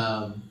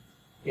 And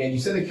you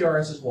said the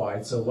QRS is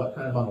wide, so what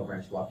kind of bundle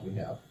branch block do we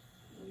have?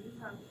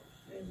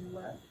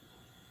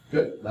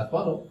 Good. Left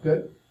bundle.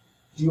 Good.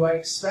 Do I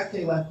expect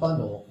a left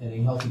bundle in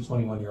a healthy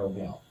 21-year-old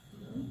male?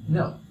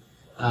 No.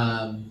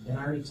 And I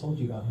already told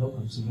you about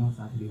Hokum, so you know it's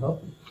not going to be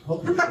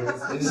Hokum.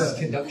 This is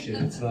conduction.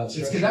 It's not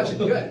It's conduction.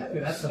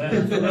 Good. That's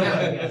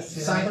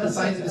the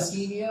signs of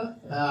ischemia.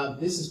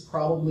 This is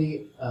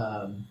probably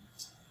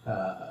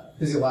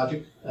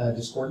physiologic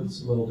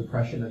discordance, a little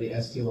depression of the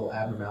ST, a little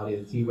abnormality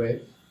of the T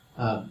wave.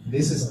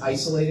 This is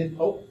isolated.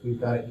 Oh,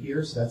 we've got it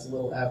here, so that's a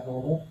little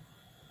abnormal.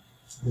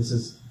 This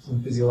is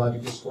some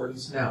physiologic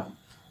discordance. Now,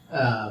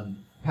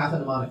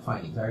 pathognomonic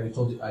findings. I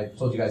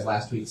told you guys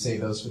last week,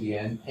 save those for the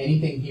end.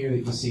 Anything here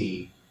that you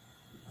see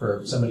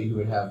for somebody who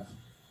would have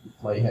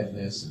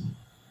lightheadedness and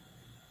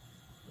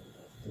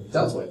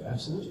delta wave,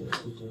 absolutely.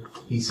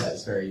 He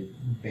says very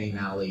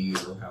banally,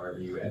 or however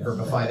you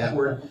verbify that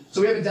word.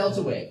 So we have a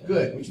delta wave,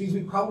 good, which means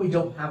we probably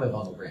don't have a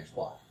bundle branch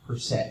block per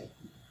se,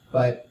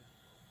 but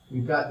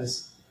we've got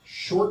this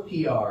short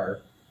PR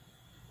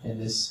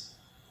and this,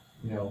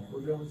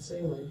 we're going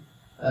sailing.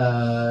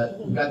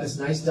 We've got this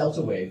nice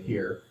delta wave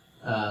here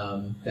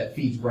that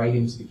feeds right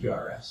into the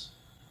QRS.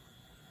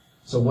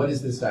 So what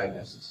is this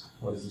diagnosis?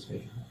 What does this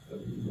patient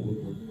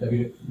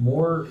have?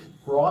 More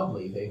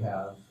broadly, they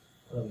have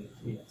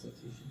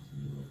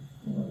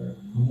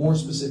more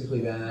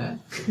specifically than that.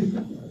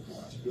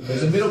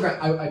 There's a middle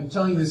ground. I'm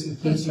telling you this in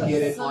case you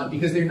get it on,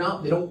 because they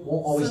won't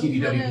always give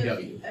you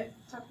WPW.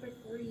 Ectopic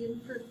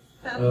reentrant.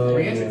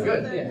 Reentrant,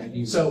 good.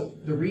 Yeah. So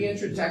the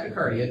reentrant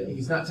tachycardia,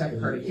 he's not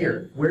tachycardic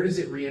here. Where does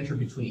it reenter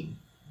between?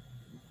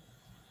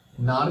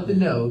 Not at the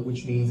node,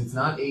 which means it's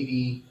not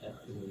AV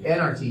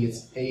NRT,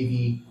 it's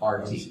AV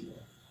RT.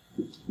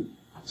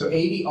 So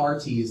AV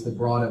RT is the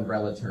broad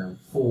umbrella term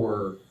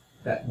for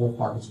that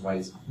Wolff-Parkinson White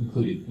is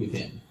included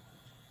within.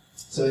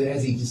 So it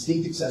has a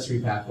distinct accessory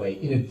pathway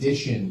in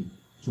addition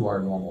to our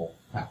normal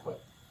pathway.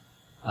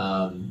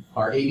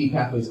 Our AV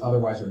pathways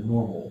otherwise are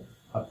normal.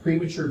 A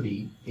premature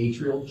beat,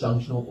 atrial,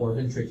 junctional, or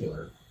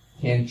ventricular,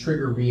 can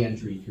trigger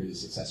re-entry through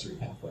this accessory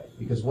pathway.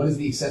 Because what does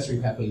the accessory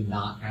pathway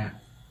not have?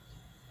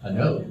 A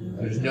node.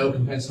 There's no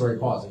compensatory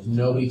cause. There's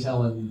nobody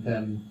telling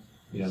them,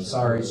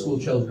 sorry, school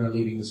children are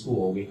leaving the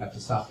school. We have to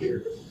stop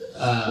here.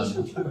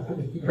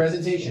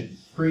 Presentation.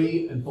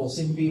 Pre and full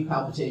syncope,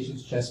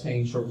 palpitations, chest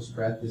pain, shortness of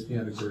breath,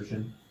 dyspnea of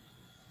exertion.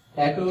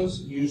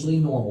 Echoes, usually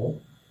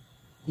normal.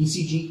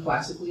 ECG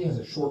classically has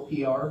a short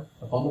PR,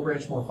 a bundle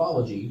branch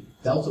morphology,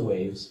 delta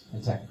waves,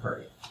 and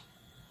tachycardia.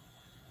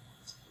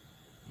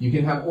 You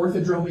can have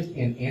orthodromic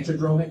and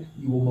antidromic.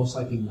 You will most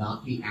likely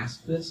not be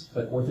asked this,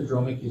 but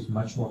orthodromic is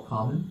much more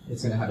common.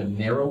 It's going to have a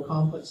narrow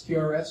complex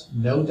QRS,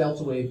 no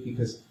delta wave,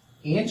 because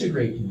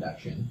antegrade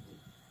conduction,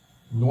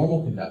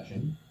 normal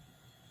conduction,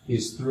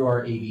 is through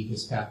our AV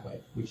His pathway,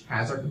 which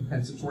has our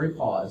compensatory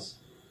pause,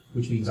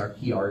 which means our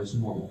PR is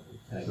normal,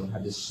 and I don't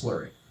have this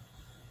slurring.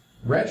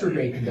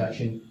 Retrograde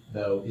conduction,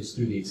 though, is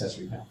through the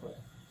accessory pathway.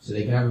 So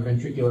they can have a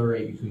ventricular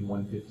rate between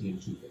 150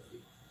 and 250.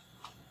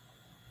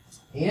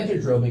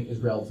 Antidromic is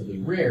relatively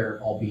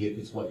rare, albeit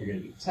it's what you're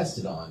going to be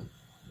tested on,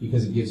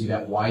 because it gives you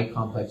that wide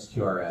complex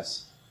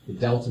QRS, the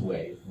delta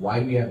wave.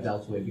 Why do we have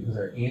delta wave? Because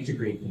our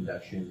antegrade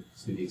conduction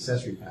is through the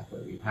accessory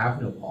pathway. We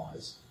have no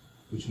pause,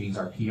 which means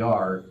our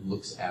PR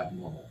looks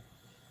abnormal.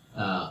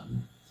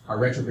 Our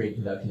retrograde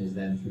conduction is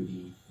then through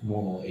the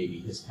normal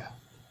AV His path.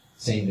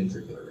 Same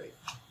ventricular rate.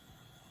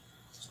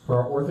 For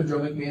our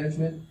orthodromic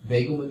management,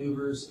 vagal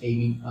maneuvers,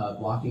 AV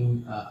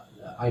blocking,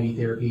 IV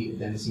therapy,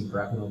 adenosine,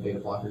 verapamil, beta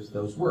blockers,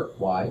 those work.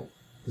 Why?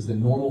 Because the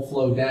normal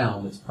flow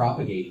down that's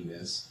propagating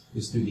this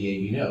is through the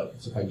AV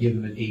node. So if I give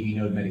them an AV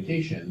node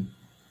medication,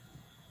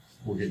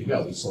 we're good to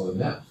go. We slow them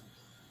down.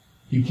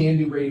 You can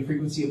do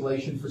radiofrequency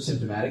ablation for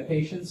symptomatic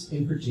patients,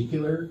 in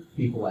particular,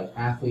 people like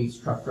athletes,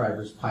 truck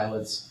drivers,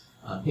 pilots,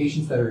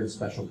 patients that are in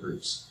special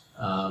groups.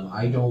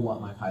 I don't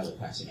want my pilot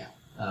passing out.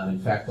 In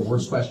fact, the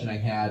worst question I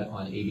had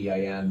on ABIM,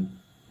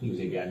 I think it was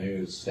ABI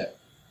News, step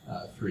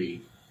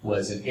 3,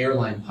 was an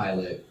airline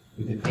pilot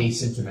with an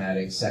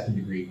asymptomatic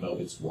second-degree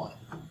Mobitz 1.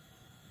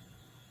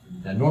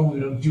 Now, normally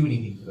we don't do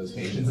anything for those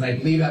patients, and I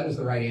believe that was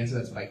the right answer.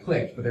 That's what I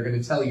clicked. But they're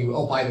going to tell you,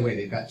 oh, by the way,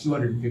 they've got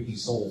 250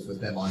 souls with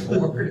them on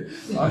board.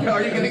 Are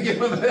you going to give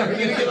them? Are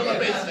you going to give them a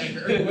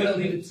pacemaker? We're going to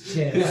leave it to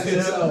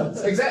chance. So,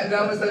 exactly.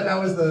 That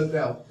was the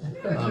no.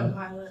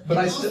 But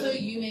I also, still,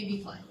 you may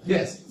be fine.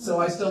 yes. So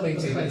I still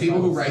maintain that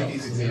people who write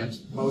these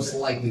exams most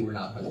likely were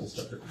not medical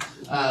instructors.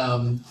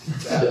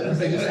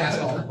 They just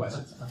ask all the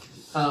questions.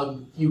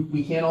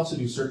 We can also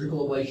do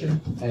surgical ablation,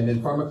 and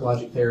then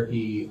pharmacologic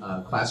therapy,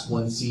 class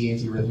 1C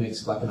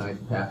antiarrhythmics, flecainide,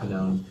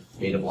 propafenone,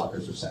 beta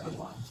blockers are second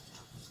line.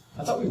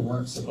 I thought we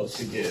weren't supposed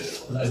to give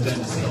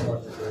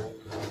adenosine.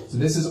 So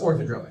this is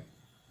orthodromic.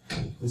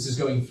 This is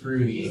going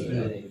through the AV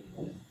node.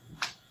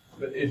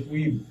 But if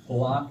we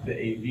block the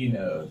AV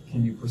node,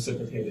 can you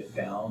precipitate it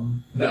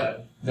down?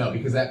 No,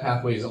 because that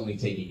pathway is only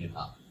taking it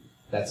up.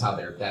 That's how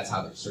their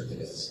circuit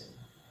is.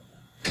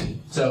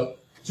 So,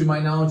 to my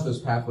knowledge,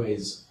 those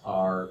pathways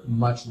are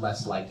much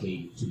less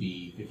likely to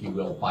be, if you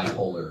will,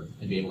 bipolar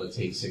and be able to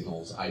take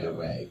signals either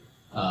way.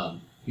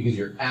 Because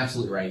you're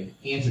absolutely right,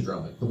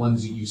 antidromic, the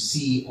ones that you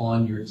see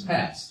on your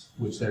test,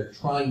 which they're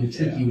trying to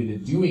trick you into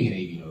doing an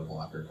AV node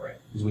blocker,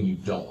 is when you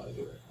don't want to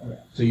do it. Okay.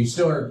 So you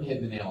still are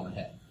hitting the nail on the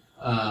head.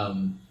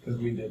 Because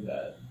we did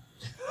that.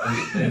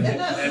 And it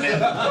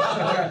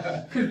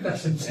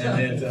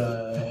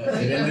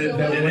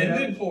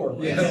ended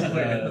poorly.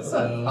 Yes.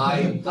 So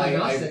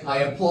I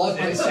applaud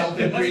myself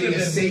in creating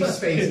a safe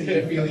space for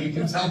you to feel you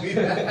can tell me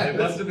that. It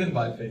must have been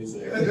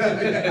biphasic.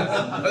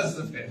 It must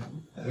have been.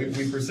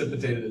 We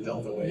precipitated a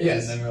delta wave,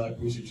 yes. And then we're like,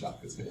 we should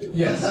shock this baby.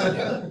 Yes.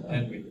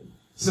 And we did.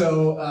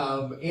 So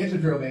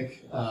antidromic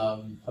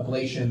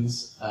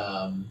ablations,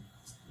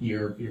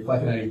 you're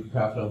flecking out your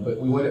precapital, but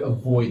we want to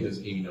avoid those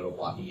AV nodal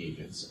blocking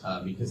agents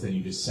because then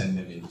you just send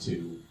them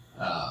into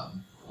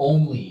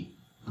only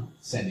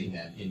sending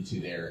them into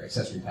their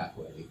accessory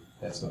pathway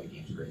that's going to be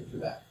integrated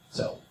through that.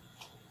 So,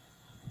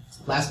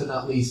 last but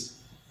not least,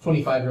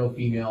 25-year-old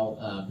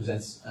female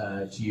presents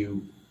to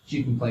you.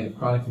 Chief complaint of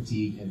chronic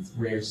fatigue and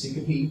rare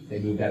syncope. They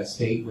moved out of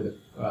state with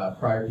a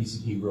prior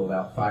PCP ruled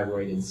out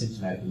thyroid and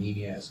symptomatic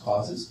anemia as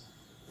causes.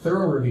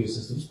 Thorough review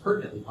systems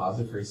pertinently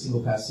positive for a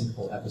single-pass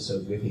syncopal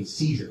episode with a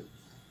seizure.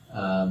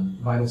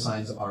 Vital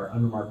signs are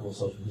unremarkable.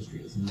 Social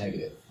history is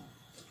negative.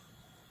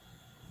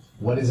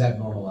 What is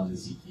abnormal on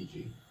this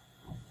EKG?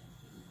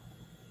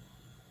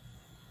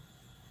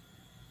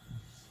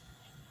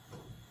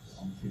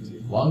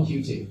 Long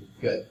QT.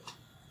 Good.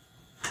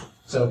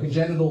 So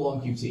congenital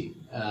long QT.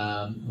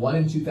 1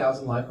 in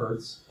 2,000 live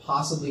births,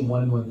 possibly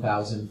 1 in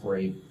 1,000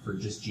 for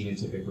just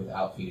genotypic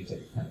without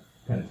phenotypic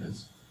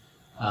penetrance.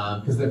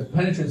 Because the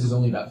penetrance is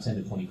only about 10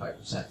 to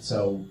 25%.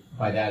 So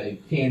by that,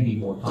 it can be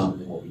more common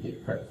than what we give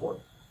it credit for.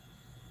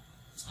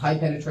 High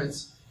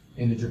penetrance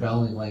in the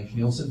Drabellin and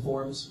Lange-Nielsen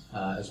forms,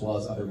 as well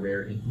as other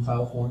rare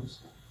infantile forms.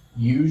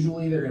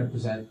 Usually, they're going to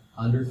present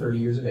under 30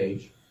 years of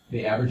age.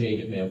 The average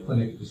age at Mayo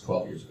Clinic is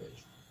 12 years of age.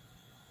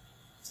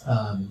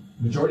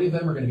 Majority of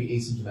them are going to be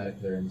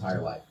asymptomatic their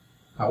entire life.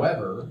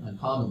 However,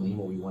 uncommonly,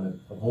 what we want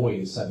to avoid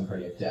is sudden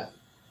cardiac death.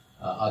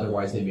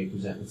 Otherwise, they may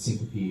present with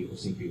syncope or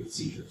syncope with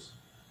seizures.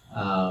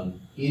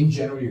 In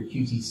general, your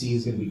QTC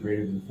is going to be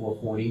greater than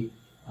 440.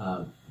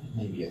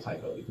 Maybe a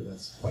typo because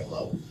that's quite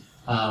low.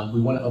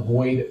 We want to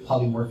avoid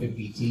polymorphic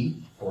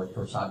VT or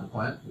torsade de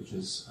pointe, which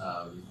is,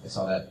 I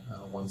saw that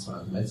once when I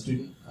was a med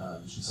student.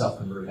 She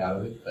self-converted out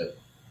of it, but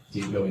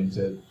did go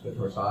into the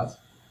torsades.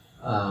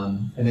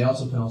 And they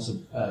also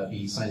can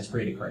be sinus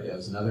bradycardia.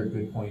 That's another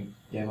good point.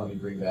 Again, let me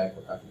bring back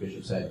what Dr.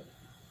 Bishop said.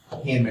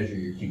 Hand measure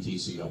your QT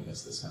so you don't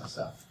miss this kind of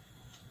stuff.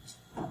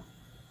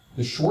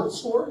 The short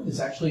score is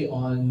actually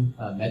on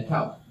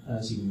MedCalc,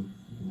 so you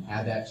can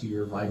add that to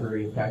your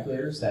library of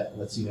calculators. That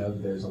lets you know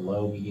that there's a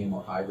low, medium,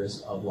 or high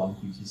risk of long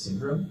QT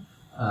syndrome.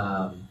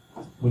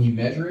 When you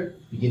measure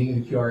it, beginning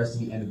of the QRS to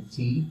the end of the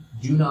T,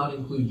 do not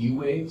include U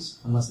waves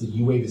unless the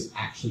U wave is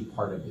actually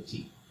part of the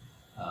T.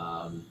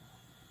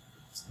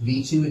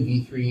 V2 and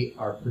V3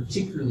 are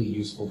particularly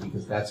useful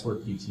because that's where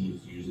QT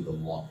is usually the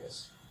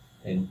longest.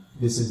 And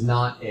this is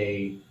not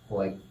a,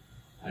 like,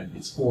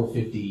 it's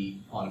 450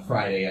 on a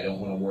Friday, I don't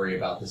want to worry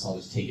about this, I'll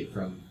just take it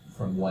from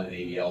 1 at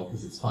AVL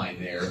because it's fine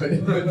there. But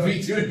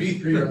V2 and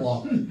V3 are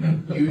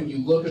long. You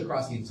look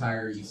across the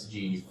entire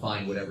ECG and you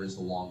find whatever is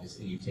the longest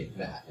and you take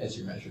that as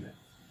your measurement.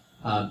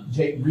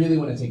 Really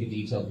want to take a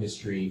detailed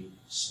history,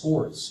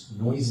 sports,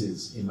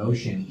 noises,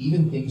 emotion,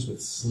 even things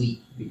with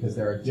sleep, because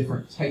there are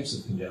different types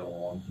of congenital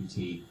long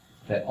QT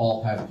that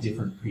all have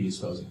different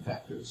predisposing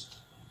factors.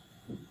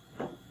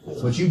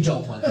 Which you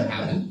don't want to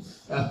happen.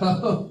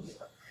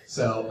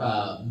 So,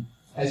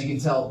 as you can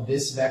tell,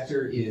 this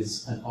vector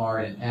is an R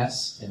and an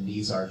S, and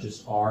these are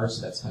just R,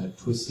 so that's kind of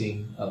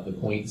twisting of the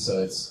point,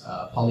 so it's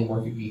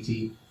polymorphic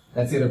VT.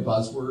 That's the other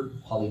buzzword,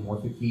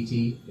 polymorphic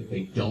VT, if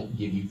they don't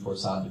give you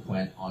torsade de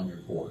pointe on your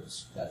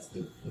boards. That's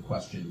the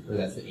question, or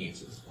that's the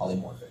answer,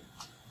 polymorphic.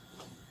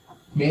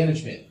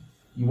 Management.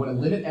 You want to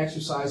limit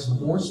exercise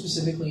more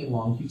specifically in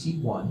long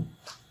QT1.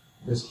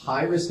 There's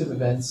high risk of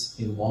events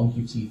in long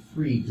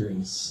QT3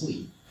 during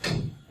sleep.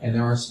 And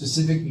there are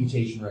specific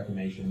mutation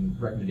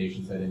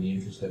recommendations that, in the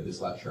interest of this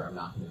lecture, I'm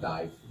not going to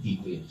dive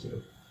deeply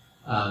into.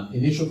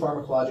 Initial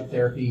pharmacologic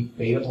therapy,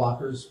 beta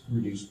blockers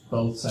reduce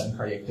both sudden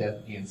cardiac death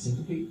and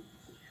syncope.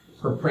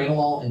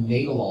 Propranolol and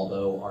nadolol,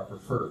 though, are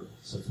preferred,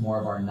 so it's more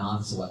of our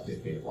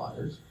non-selective beta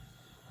blockers.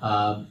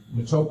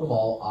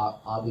 Metoprolol,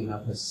 oddly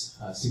enough, has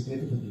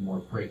significantly more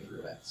breakthrough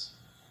events.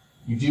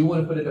 You do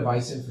want to put a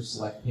device in for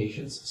select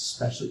patients,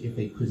 especially if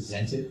they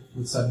presented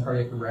with sudden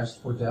cardiac arrest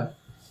or death.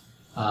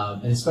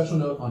 And a special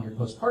note on your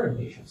postpartum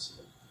patients.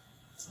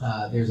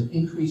 There's an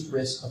increased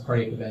risk of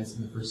cardiac events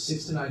in the first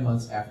 6 to 9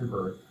 months after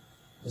birth,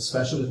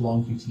 especially with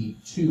long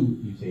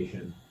QT2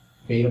 mutation.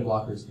 Beta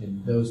blockers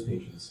in those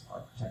patients are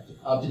protected.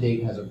 Up to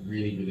Date has a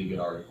really, really good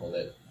article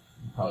that,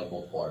 probably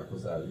multiple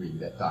articles that I was reading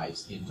that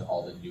dives into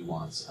all the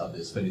nuance of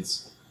this, but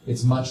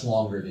it's much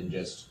longer than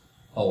just,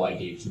 oh, I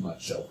gave too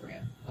much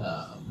Zofran.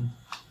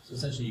 So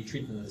essentially you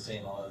treat them the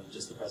same on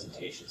just the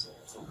presentations.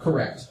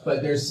 Correct,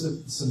 but there's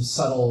some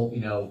subtle,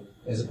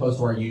 as opposed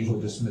to our usual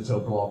just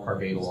metoprolol,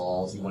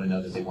 carbadolols, you want to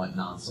know that they want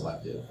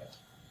non-selective.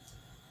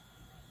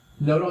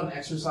 Note on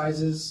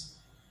exercises,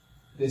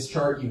 this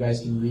chart you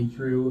guys can read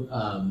through,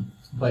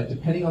 but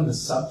depending on the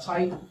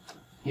subtype,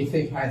 if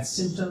they've had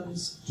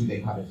symptoms, do they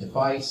have a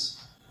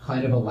device,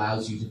 kind of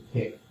allows you to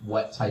pick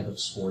what type of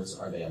sports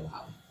are they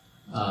allowed.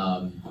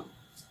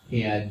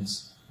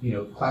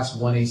 Class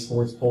 1A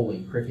sports,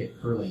 bowling, cricket,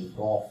 curling,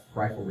 golf,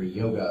 riflery,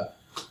 yoga.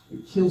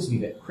 It kills me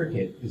that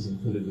cricket is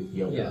included with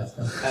yoga. Yeah,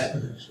 Doesn't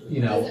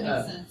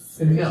make sense.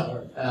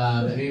 No.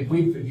 If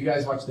you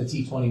guys watched the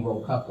T20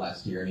 World Cup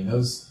last year,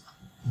 those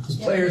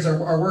players are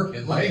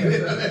working.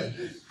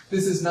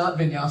 This is not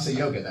vinyasa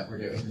yoga that we're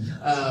doing.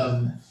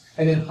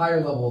 And then higher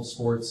level of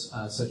sports,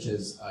 such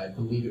as I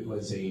believe it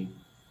was a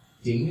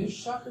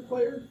Danish soccer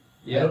player.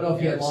 I don't know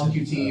if he had long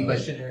QT, but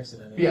Christian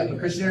Eriksen. yeah, but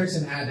Christian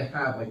Eriksen had to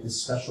have like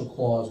this special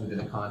clause within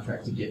the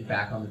contract to get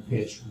back on the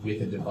pitch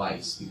with a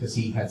device because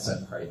he had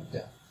sudden cardiac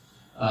death.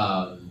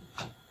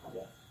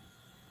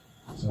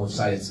 Some more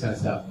cited kind of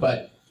stuff.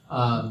 But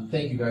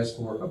thank you guys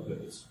for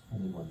it's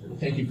only 1:30.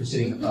 Thank you for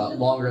sitting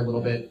longer a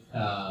little bit.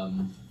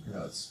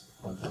 It's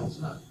 1:30,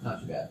 so not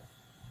too bad.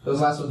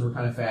 Those last ones were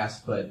kind of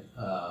fast, but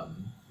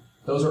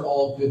those are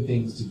all good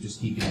things to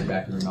just keep in your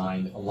back of your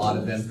mind. A lot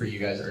of them for you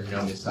guys are no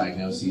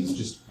misdiagnoses.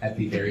 Just at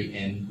the very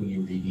end when you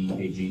read the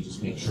EKG,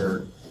 just make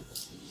sure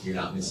you're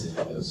not missing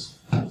those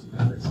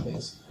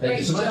things. Thank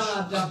you so much.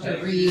 Great job,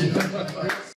 Dr. Reed.